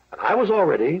 And I was all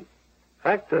ready. In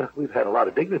fact, we've had a lot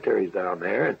of dignitaries down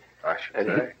there,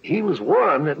 and he was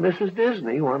one that Mrs.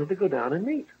 Disney wanted to go down and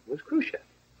meet, was Khrushchev.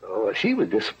 So she was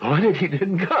disappointed he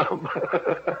didn't come.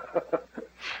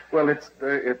 Well, it's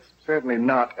certainly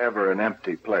not ever an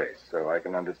empty place, so I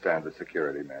can understand the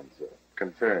security men's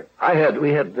concern.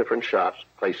 We had different shops,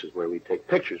 places where we take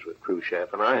pictures with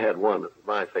Khrushchev, and I had one,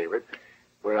 my favorite,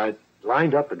 where I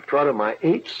lined up in front of my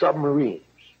 8 submarines.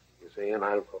 You see, and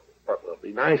I thought, well, it'd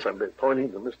be nice. I've been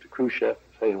pointing to Mr. Khrushchev,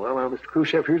 saying, well, now, Mr.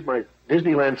 Khrushchev, here's my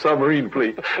Disneyland submarine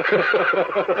fleet.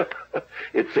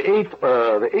 It's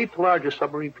the eighth largest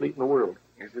submarine fleet in the world.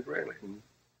 Is it really?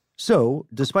 So,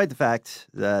 despite the fact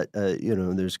that,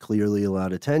 there's clearly a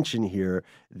lot of tension here,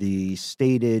 the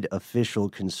stated official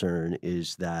concern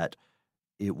is that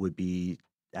it would be,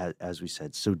 as we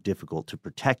said, so difficult to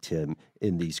protect him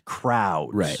in these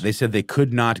crowds. Right. They said they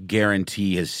could not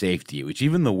guarantee his safety, which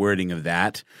even the wording of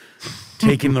that,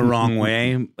 taken the wrong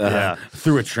way,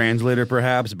 through a translator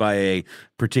perhaps by a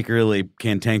particularly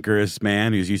cantankerous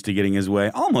man who's used to getting his way,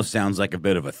 almost sounds like a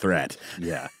bit of a threat.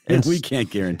 Yeah. And we can't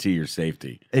guarantee your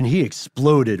safety. And he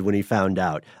exploded when he found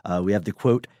out. We have the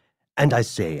quote, "And I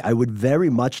say, I would very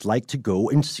much like to go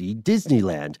and see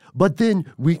Disneyland. But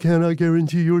then we cannot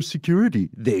guarantee your security,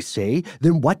 they say.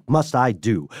 Then what must I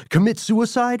do? Commit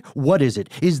suicide? What is it?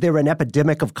 Is there an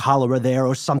epidemic of cholera there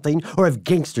or something? Or have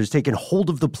gangsters taken hold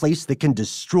of the place that can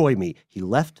destroy me?" He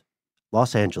left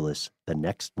Los Angeles the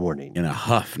next morning. In a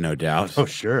huff, no doubt. Oh,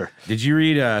 sure. Did you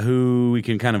read who we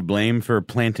can kind of blame for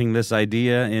planting this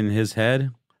idea in his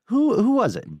head? Who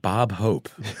was it? Bob Hope.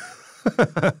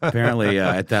 Apparently,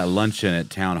 at that luncheon at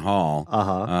Town Hall,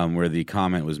 where the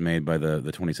comment was made by the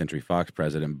 20th Century Fox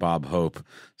president, Bob Hope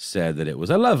said that it was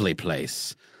a lovely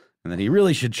place and that he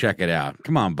really should check it out.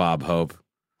 Come on, Bob Hope.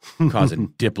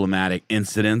 Causing diplomatic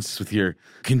incidents with your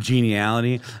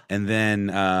congeniality. And then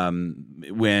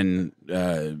when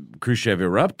Khrushchev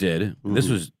erupted,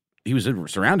 he was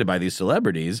surrounded by these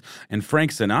celebrities, and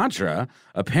Frank Sinatra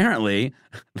apparently,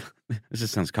 this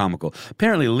just sounds comical,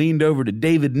 apparently leaned over to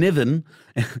David Niven,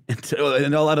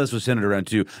 and a lot of this was centered around,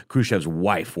 too, Khrushchev's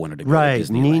wife wanted to go to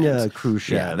Disneyland. Nina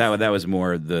Khrushchev. Yeah, that was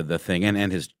more the thing,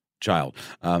 and his child.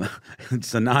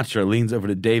 Sinatra leans over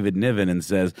to David Niven and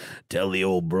says, "Tell the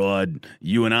old broad,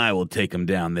 you and I will take him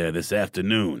down there this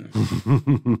afternoon."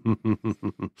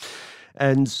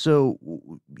 And so,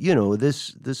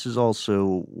 this is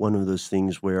also one of those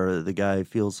things where the guy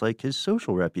feels like his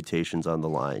social reputation's on the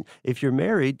line. If you're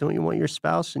married, don't you want your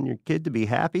spouse and your kid to be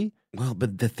happy? Well,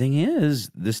 but the thing is,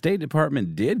 the State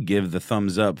Department did give the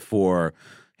thumbs up for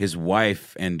his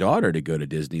wife and daughter to go to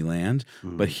Disneyland,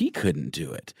 but he couldn't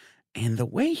do it. And the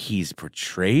way he's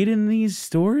portrayed in these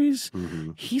stories,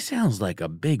 he sounds like a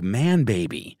big man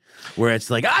baby, where it's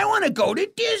like, I want to go to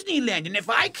Disneyland, and if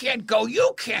I can't go,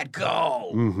 you can't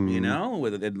go.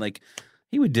 Like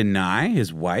he would deny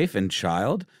his wife and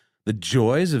child the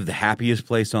joys of the happiest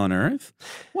place on earth.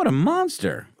 What a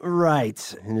monster.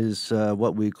 Right. It is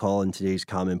what we call in today's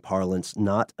common parlance,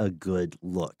 not a good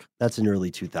look. That's an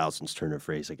early 2000s turn of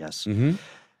phrase, I guess.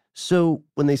 So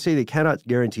when they say they cannot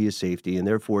guarantee his safety and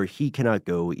therefore he cannot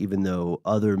go, even though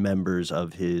other members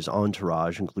of his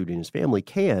entourage, including his family,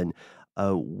 can,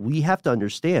 we have to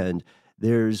understand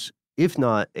there's, if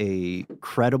not a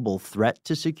credible threat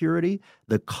to security,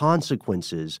 the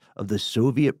consequences of the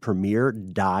Soviet premier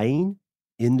dying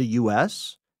in the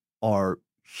U.S. are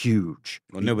huge.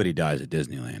 Well, nobody dies at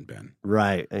Disneyland, Ben.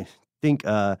 Right. I think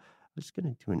I was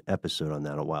going to do an episode on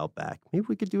that a while back. Maybe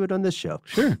we could do it on this show.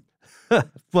 Sure.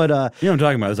 But you know what I'm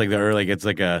talking about? It's like it's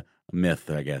like a myth,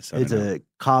 I guess. It's a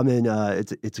common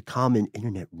it's a common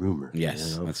internet rumor.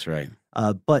 Yes, that's right.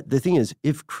 But the thing is,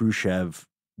 if Khrushchev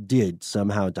did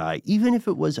somehow die, even if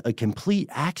it was a complete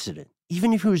accident,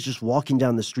 even if he was just walking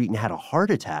down the street and had a heart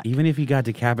attack, even if he got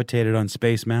decapitated on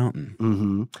Space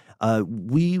Mountain,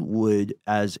 we would,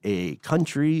 as a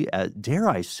country, dare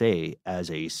I say, as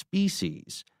a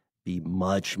species, be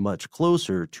much, much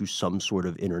closer to some sort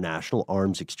of international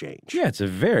arms exchange. Yeah, it's a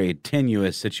very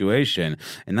tenuous situation.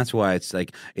 And that's why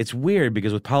it's weird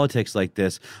because with politics like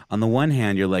this, on the one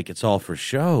hand, you're like, it's all for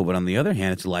show. But on the other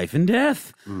hand, it's life and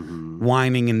death.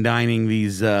 Whining and dining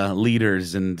these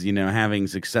leaders and, having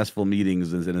successful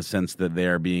meetings in a sense that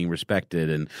they're being respected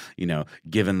and,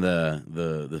 given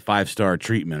the 5-star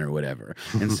treatment or whatever.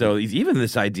 And so even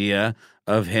this idea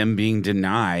of him being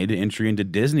denied entry into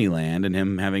Disneyland and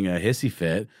him having a hissy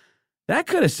fit, that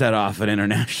could have set off an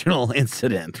international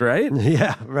incident, right?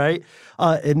 Yeah, right.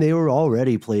 And they were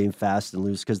already playing fast and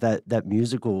loose because that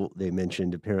musical they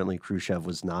mentioned, apparently Khrushchev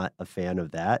was not a fan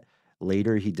of that.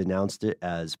 Later, he denounced it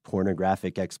as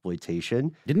pornographic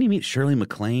exploitation. Didn't he meet Shirley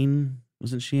MacLaine?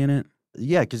 Wasn't she in it?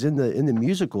 Yeah, because in the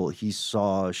musical, he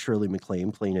saw Shirley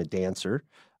MacLaine playing a dancer,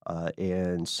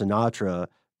 and Sinatra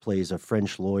plays a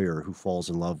French lawyer who falls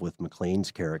in love with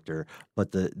MacLaine's character.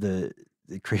 But the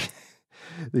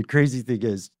crazy thing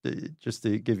is, just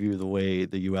to give you the way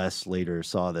the U.S. later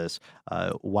saw this,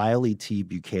 Wiley T.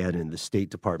 Buchanan, the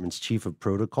State Department's chief of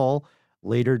protocol,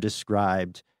 later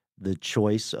described the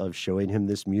choice of showing him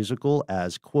this musical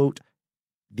as, quote,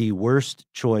 the worst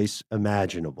choice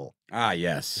imaginable. Ah,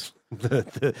 yes.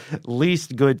 the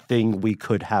least good thing we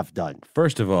could have done.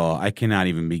 First of all, I cannot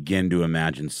even begin to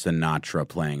imagine Sinatra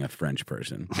playing a French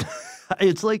person.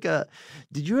 It's like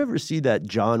did you ever see that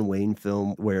John Wayne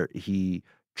film where he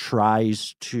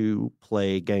tries to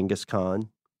play Genghis Khan?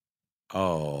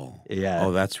 Oh. Yeah.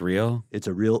 Oh, that's real? It's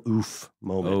a real oof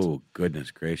moment. Oh,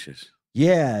 goodness gracious.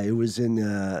 Yeah, it was in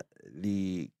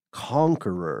The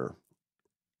Conqueror.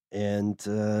 And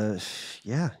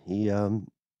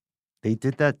they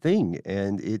did that thing,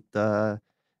 and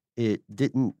it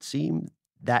didn't seem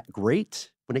that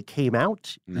great when it came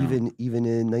out, No. even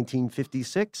in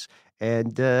 1956.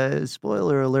 And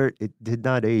spoiler alert, it did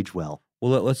not age well.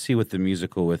 Well, let's see what the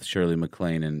musical with Shirley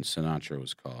MacLaine and Sinatra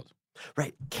was called.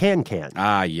 Right, Can.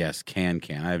 Ah, yes, Can.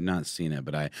 I have not seen it,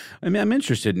 but I mean, I'm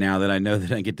interested now that I know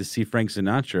that I get to see Frank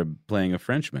Sinatra playing a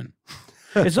Frenchman.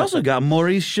 It's also got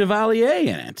Maurice Chevalier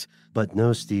in it. But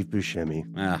no Steve Buscemi.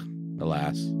 Ah,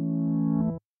 alas.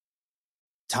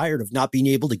 Tired of not being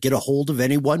able to get a hold of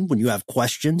anyone when you have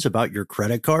questions about your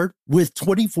credit card? With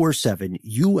 24/7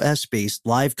 U.S.-based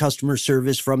live customer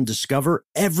service from Discover,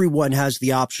 everyone has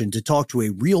the option to talk to a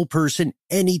real person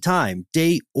anytime,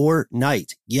 day or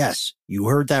night. Yes, you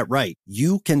heard that right.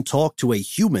 You can talk to a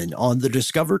human on the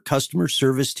Discover customer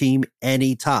service team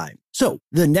anytime. So,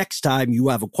 the next time you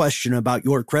have a question about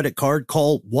your credit card,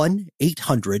 call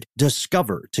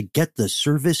 1-800-DISCOVER to get the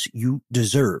service you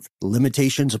deserve.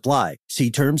 Limitations apply. See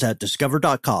terms at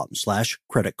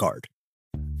discover.com/creditcard.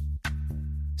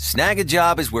 Snag a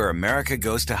Job is where America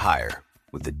goes to hire,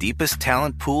 with the deepest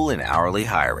talent pool in hourly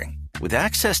hiring. With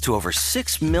access to over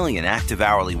 6 million active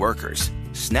hourly workers,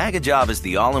 Snag a Job is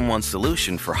the all-in-one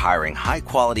solution for hiring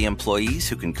high-quality employees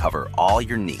who can cover all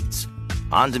your needs.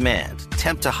 On demand,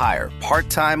 temp to hire,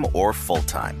 part-time or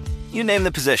full-time. You name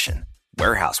the position.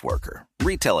 Warehouse worker,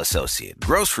 retail associate,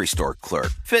 grocery store clerk,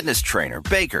 fitness trainer,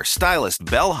 baker, stylist,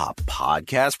 bellhop,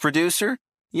 podcast producer.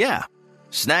 Yeah,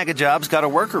 Snag a Job's got a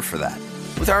worker for that.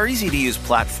 With our easy-to-use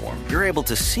platform, you're able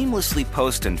to seamlessly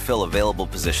post and fill available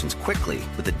positions quickly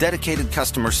with a dedicated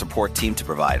customer support team to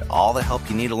provide all the help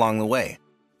you need along the way.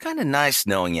 Kind of nice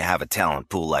knowing you have a talent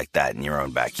pool like that in your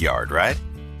own backyard, right?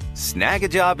 Snag a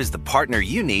Job is the partner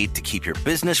you need to keep your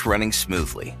business running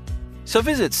smoothly. So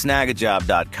visit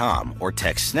snagajob.com or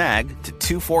text snag to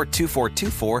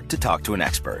 242424 to talk to an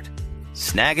expert.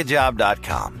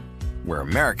 Snagajob.com, where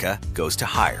America goes to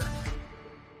hire.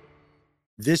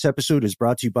 This episode is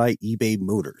brought to you by eBay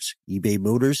Motors. eBay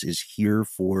Motors is here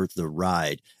for the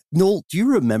ride. Noel, do you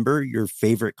remember your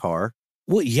favorite car?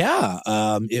 Well, yeah.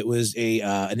 It was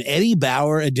an Eddie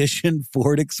Bauer edition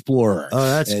Ford Explorer. Oh,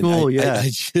 that's cool. I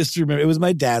just remember it was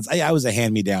my dad's. I was a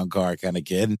hand-me-down car kind of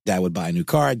kid. Dad would buy a new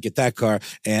car. I'd get that car.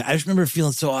 And I just remember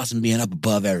feeling so awesome being up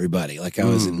above everybody, like I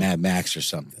was in Mad Max or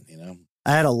something, you know?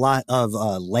 I had a lot of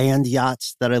land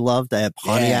yachts that I loved. I had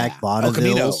Pontiac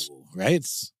Bonnevilles. Right?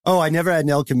 Oh, I never had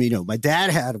an El Camino. My dad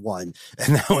had one,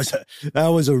 and that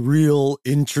was a real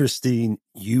interesting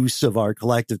use of our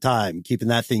collective time, keeping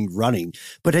that thing running.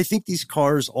 But I think these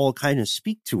cars all kind of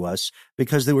speak to us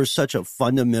because they were such a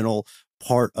fundamental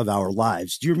part of our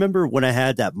lives. Do you remember when I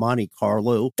had that Monte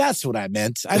Carlo? That's what I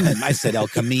meant. I said El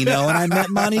Camino, and I meant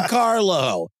Monte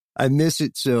Carlo. I miss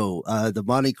it so. The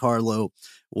Monte Carlo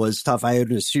was tough. I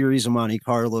had a series of Monte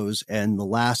Carlos, and the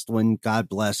last one, God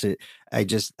bless it, I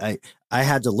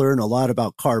had to learn a lot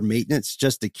about car maintenance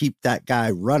just to keep that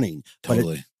guy running.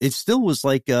 Totally. But it still was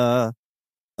like a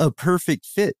perfect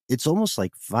fit. It's almost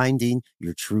like finding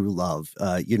your true love.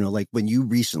 Like when you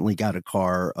recently got a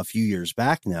car a few years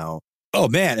back now. Oh,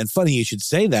 man. And funny you should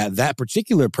say that. That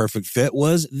particular perfect fit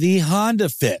was the Honda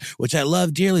Fit, which I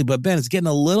love dearly. But, Ben, it's getting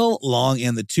a little long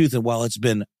in the tooth. And while it's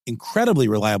been incredibly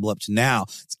reliable up to now,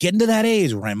 it's getting to that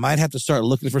age where I might have to start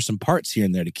looking for some parts here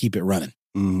and there to keep it running.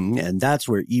 Mm-hmm. And that's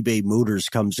where eBay Motors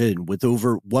comes in. With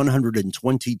over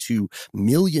 122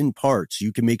 million parts,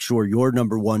 you can make sure your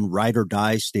number one ride or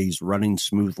die stays running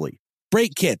smoothly.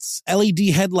 Brake kits, LED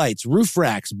headlights, roof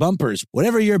racks, bumpers,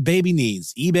 whatever your baby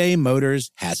needs, eBay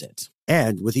Motors has it.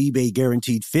 And with eBay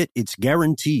Guaranteed Fit, it's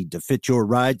guaranteed to fit your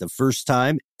ride the first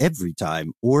time, every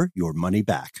time, or your money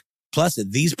back. Plus,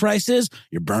 at these prices,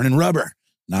 you're burning rubber,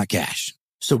 not cash.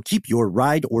 So keep your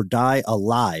ride or die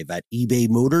alive at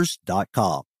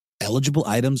ebaymotors.com. Eligible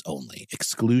items only.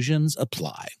 Exclusions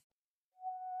apply.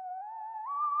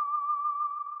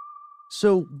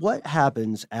 So what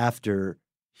happens after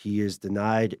he is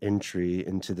denied entry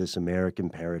into this American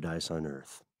paradise on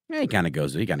Earth? Yeah, he kind of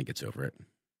gets over it.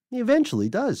 He eventually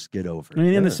does get over it. I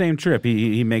mean, in the same trip,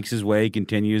 he makes his way,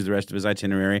 continues the rest of his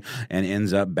itinerary, and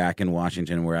ends up back in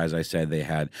Washington, where, as I said, they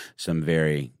had some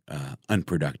very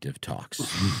unproductive talks.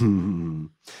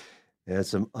 Yeah,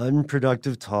 some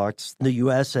unproductive talks. The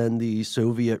U.S. and the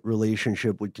Soviet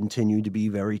relationship would continue to be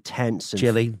very tense and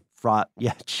Chilly. fraught.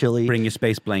 Yeah, chilly. Bring your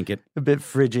space blanket. A bit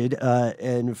frigid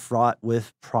and fraught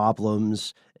with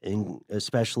problems,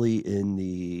 especially in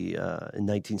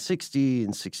 1960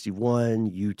 and 61,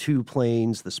 U-2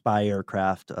 planes, the spy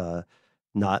aircraft,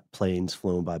 not planes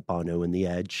flown by Bono and the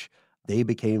Edge. They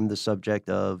became the subject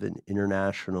of an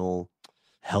international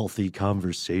healthy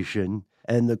conversation,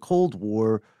 and the Cold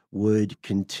War would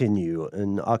continue.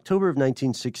 In October of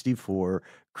 1964,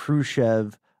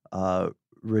 Khrushchev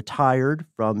retired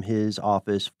from his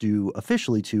office due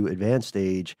officially to advanced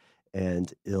age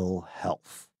and ill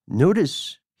health.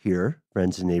 Notice here,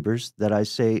 friends and neighbors, that I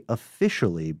say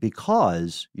officially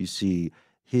because, you see,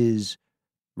 his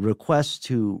request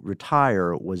to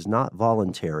retire was not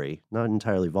voluntary, not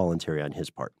entirely voluntary on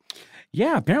his part.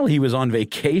 Yeah, apparently he was on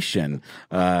vacation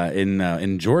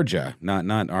in Georgia,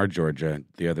 not our Georgia,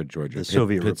 the other Georgia, the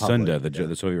Soviet Republic,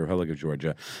 the Soviet Republic of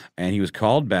Georgia, and he was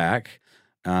called back,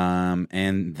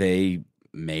 and they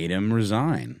made him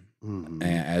resign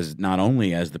as not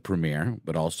only as the premier,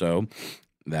 but also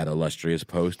that illustrious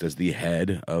post as the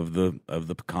head of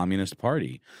the Communist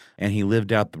Party. And he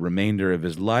lived out the remainder of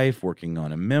his life working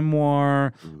on a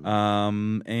memoir,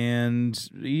 and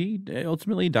he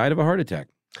ultimately died of a heart attack.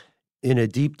 In a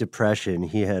deep depression,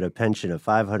 he had a pension of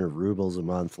 500 rubles a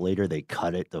month. Later, they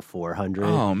cut it to 400.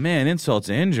 Oh, man, insult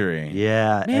to injury.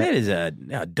 Yeah. Man, it is a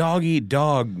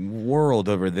dog-eat-dog world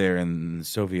over there in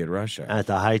Soviet Russia. At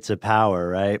the heights of power,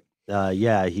 right?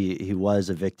 Yeah, he was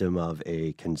a victim of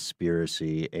a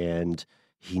conspiracy, and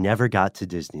he never got to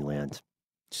Disneyland.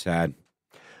 Sad.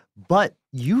 But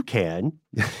you can.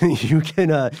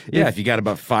 If you got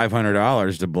about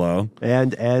 $500 to blow.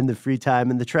 And the free time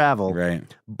and the travel. Right.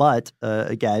 But,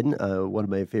 again, one of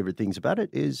my favorite things about it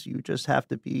is you just have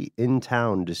to be in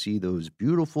town to see those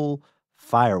beautiful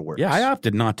fireworks. Yeah, I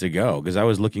opted not to go because I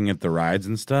was looking at the rides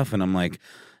and stuff, and I'm like,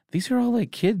 these are all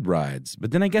like kid rides.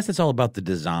 But then I guess it's all about the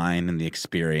design and the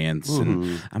experience.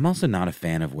 And I'm also not a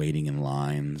fan of waiting in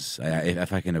lines.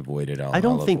 If I can avoid it, I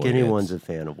don't think anyone's a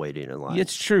fan of waiting in lines.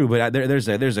 It's true, but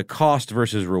there's a cost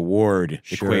versus reward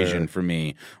equation for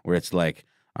me where it's like,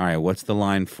 all right, what's the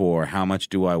line for? How much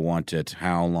do I want it?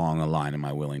 How long a line am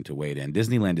I willing to wait in?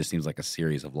 Disneyland just seems like a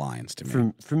series of lines to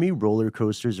me. For me, roller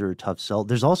coasters are a tough sell.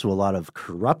 There's also a lot of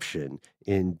corruption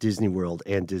in Disney World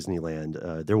and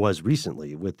Disneyland. There was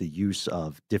recently with the use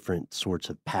of different sorts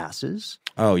of passes.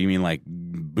 Oh, you mean like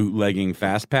bootlegging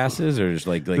fast passes or just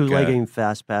like bootlegging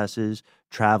fast passes,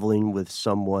 traveling with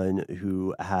someone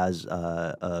who has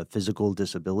a physical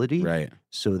disability, right?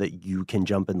 So that you can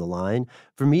jump in the line.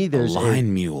 For me, there's a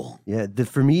line mule. Yeah,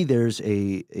 for me, there's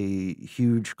a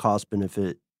huge cost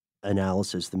benefit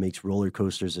analysis that makes roller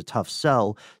coasters a tough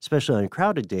sell, especially on a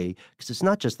crowded day, because it's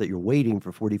not just that you're waiting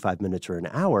for 45 minutes or an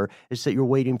hour, it's that you're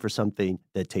waiting for something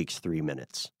that takes 3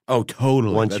 minutes. Oh,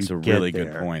 totally. Once That's you a really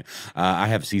get good point. I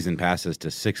have season passes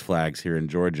to Six Flags here in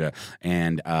Georgia,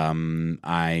 and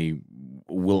I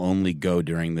will only go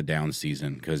during the down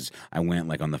season because I went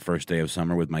like on the first day of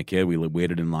summer with my kid. We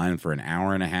waited in line for an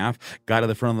hour and a half, got to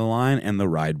the front of the line, and the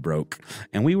ride broke.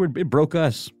 And it broke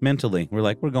us mentally. We're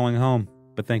like, we're going home.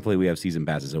 But thankfully, we have season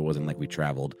passes, so it wasn't like we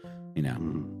traveled,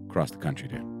 across the country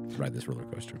to ride this roller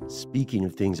coaster. Speaking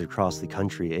of things across the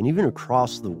country and even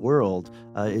across the world,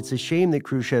 it's a shame that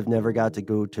Khrushchev never got to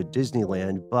go to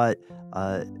Disneyland, but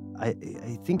I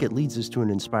think it leads us to an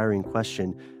inspiring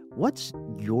question. What's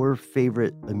your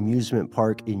favorite amusement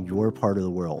park in your part of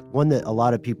the world? One that a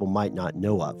lot of people might not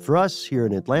know of. For us here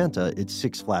in Atlanta, it's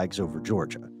Six Flags Over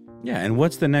Georgia. Yeah, and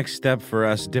what's the next step for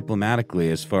us diplomatically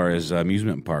as far as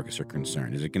amusement parks are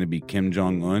concerned? Is it going to be Kim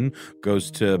Jong-un goes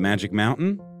to Magic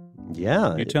Mountain?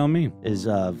 Yeah. You tell me. Is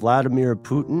Vladimir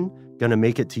Putin going to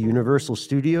make it to Universal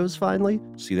Studios finally?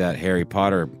 See that Harry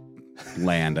Potter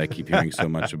land I keep hearing so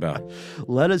much about.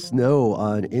 Let us know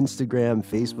on Instagram,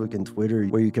 Facebook, and Twitter,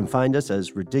 where you can find us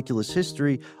as Ridiculous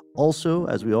History. Also,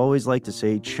 as we always like to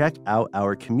say, check out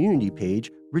our community page,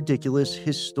 Ridiculous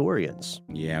Historians.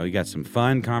 Yeah, we got some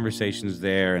fun conversations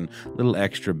there and little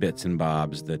extra bits and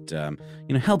bobs that,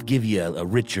 help give you a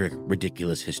richer,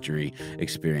 ridiculous history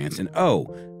experience. And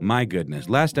oh, my goodness,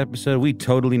 last episode, we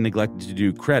totally neglected to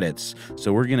do credits.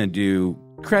 So we're going to do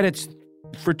credits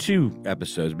for 2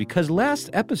 episodes because last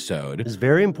episode is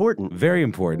very important. Very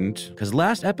important because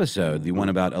last episode, the one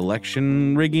about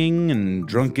election rigging and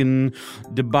drunken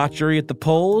debauchery at the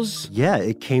polls. Yeah,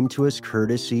 it came to us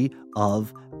courtesy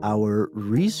of our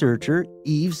researcher,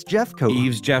 Eves Jeffcoat.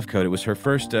 Eves Jeffcoat. It was her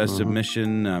first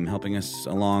submission, helping us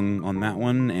along on that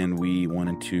one, and we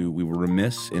were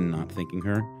remiss in not thanking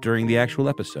her during the actual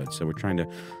episode, so we're trying to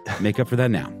make up for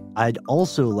that now. I'd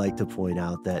also like to point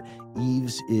out that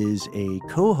Eves is a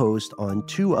co-host on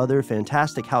 2 other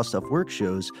fantastic How Stuff Works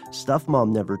shows, Stuff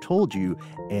Mom Never Told You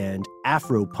and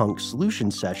Afro-Punk Solution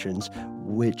Sessions,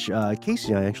 which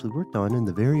Casey and I actually worked on in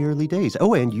the very early days.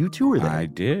 Oh, and you too were there. I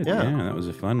did. Yeah, that was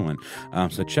a fun one.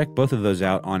 So check both of those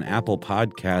out on Apple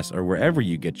Podcasts or wherever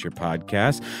you get your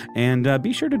podcasts. And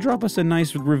be sure to drop us a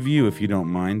nice review if you don't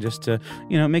mind, just to,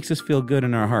 it makes us feel good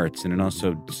in our hearts. And it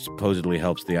also supposedly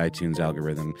helps the iTunes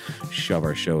algorithm shove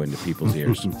our show into people's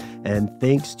ears. And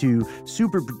thanks to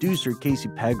super producer Casey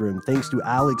Pegram. Thanks to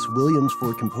Alex Williams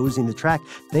for composing the track.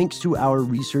 Thanks to our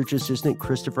research assistant,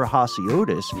 Christopher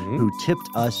Hasiotis, who tipped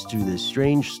us to this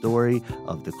strange story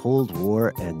of the Cold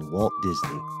War and Walt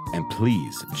Disney. And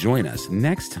please join us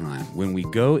next time when we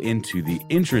go into the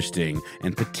interesting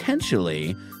and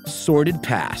potentially sordid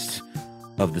past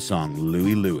of the song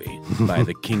Louie Louie by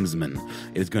the Kingsmen.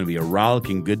 It's going to be a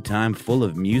rollicking good time full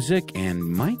of music and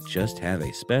might just have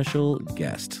a special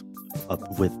guest.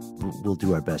 We'll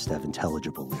do our best to have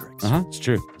intelligible lyrics. It's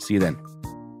true. See you then.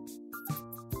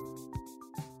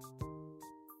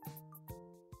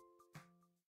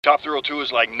 Top Thrill 2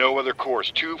 is like no other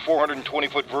course. 2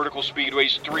 420-foot vertical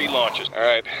speedways, 3 launches. All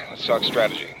right, let's talk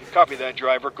strategy. Copy that,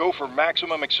 driver. Go for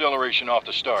maximum acceleration off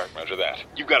the start. Roger that.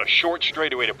 You've got a short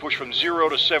straightaway to push from 0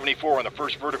 to 74 on the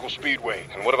first vertical speedway.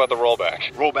 And what about the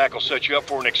rollback? Rollback will set you up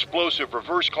for an explosive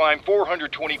reverse climb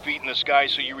 420 feet in the sky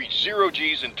so you reach 0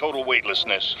 G's in total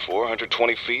weightlessness.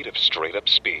 420 feet of straight-up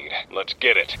speed. Let's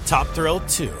get it. Top Thrill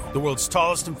 2, the world's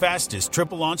tallest and fastest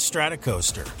triple-launch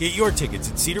Stratocoaster. Get your tickets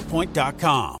at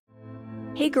cedarpoint.com.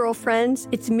 Hey girlfriends,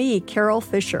 it's me, Carol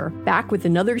Fisher, back with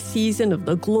another season of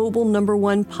the global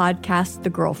 #1 podcast, The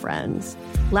Girlfriends.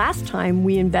 Last time,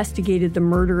 we investigated the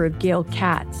murder of Gail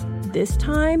Katz. This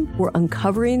time, we're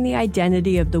uncovering the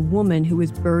identity of the woman who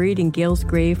was buried in Gail's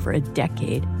grave for a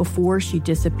decade before she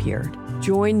disappeared.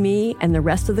 Join me and the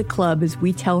rest of the club as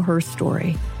we tell her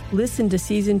story. Listen to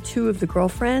Season 2 of The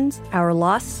Girlfriends, Our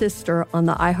Lost Sister on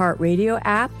the iHeartRadio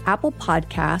app, Apple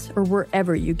Podcasts, or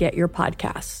wherever you get your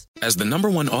podcasts. As the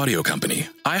 #1 audio company,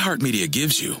 iHeartMedia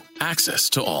gives you access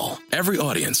to all. Every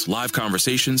audience, live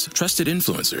conversations, trusted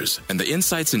influencers, and the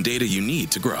insights and data you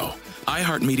need to grow.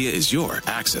 iHeartMedia is your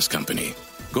access company.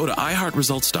 Go to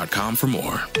iHeartResults.com for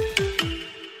more.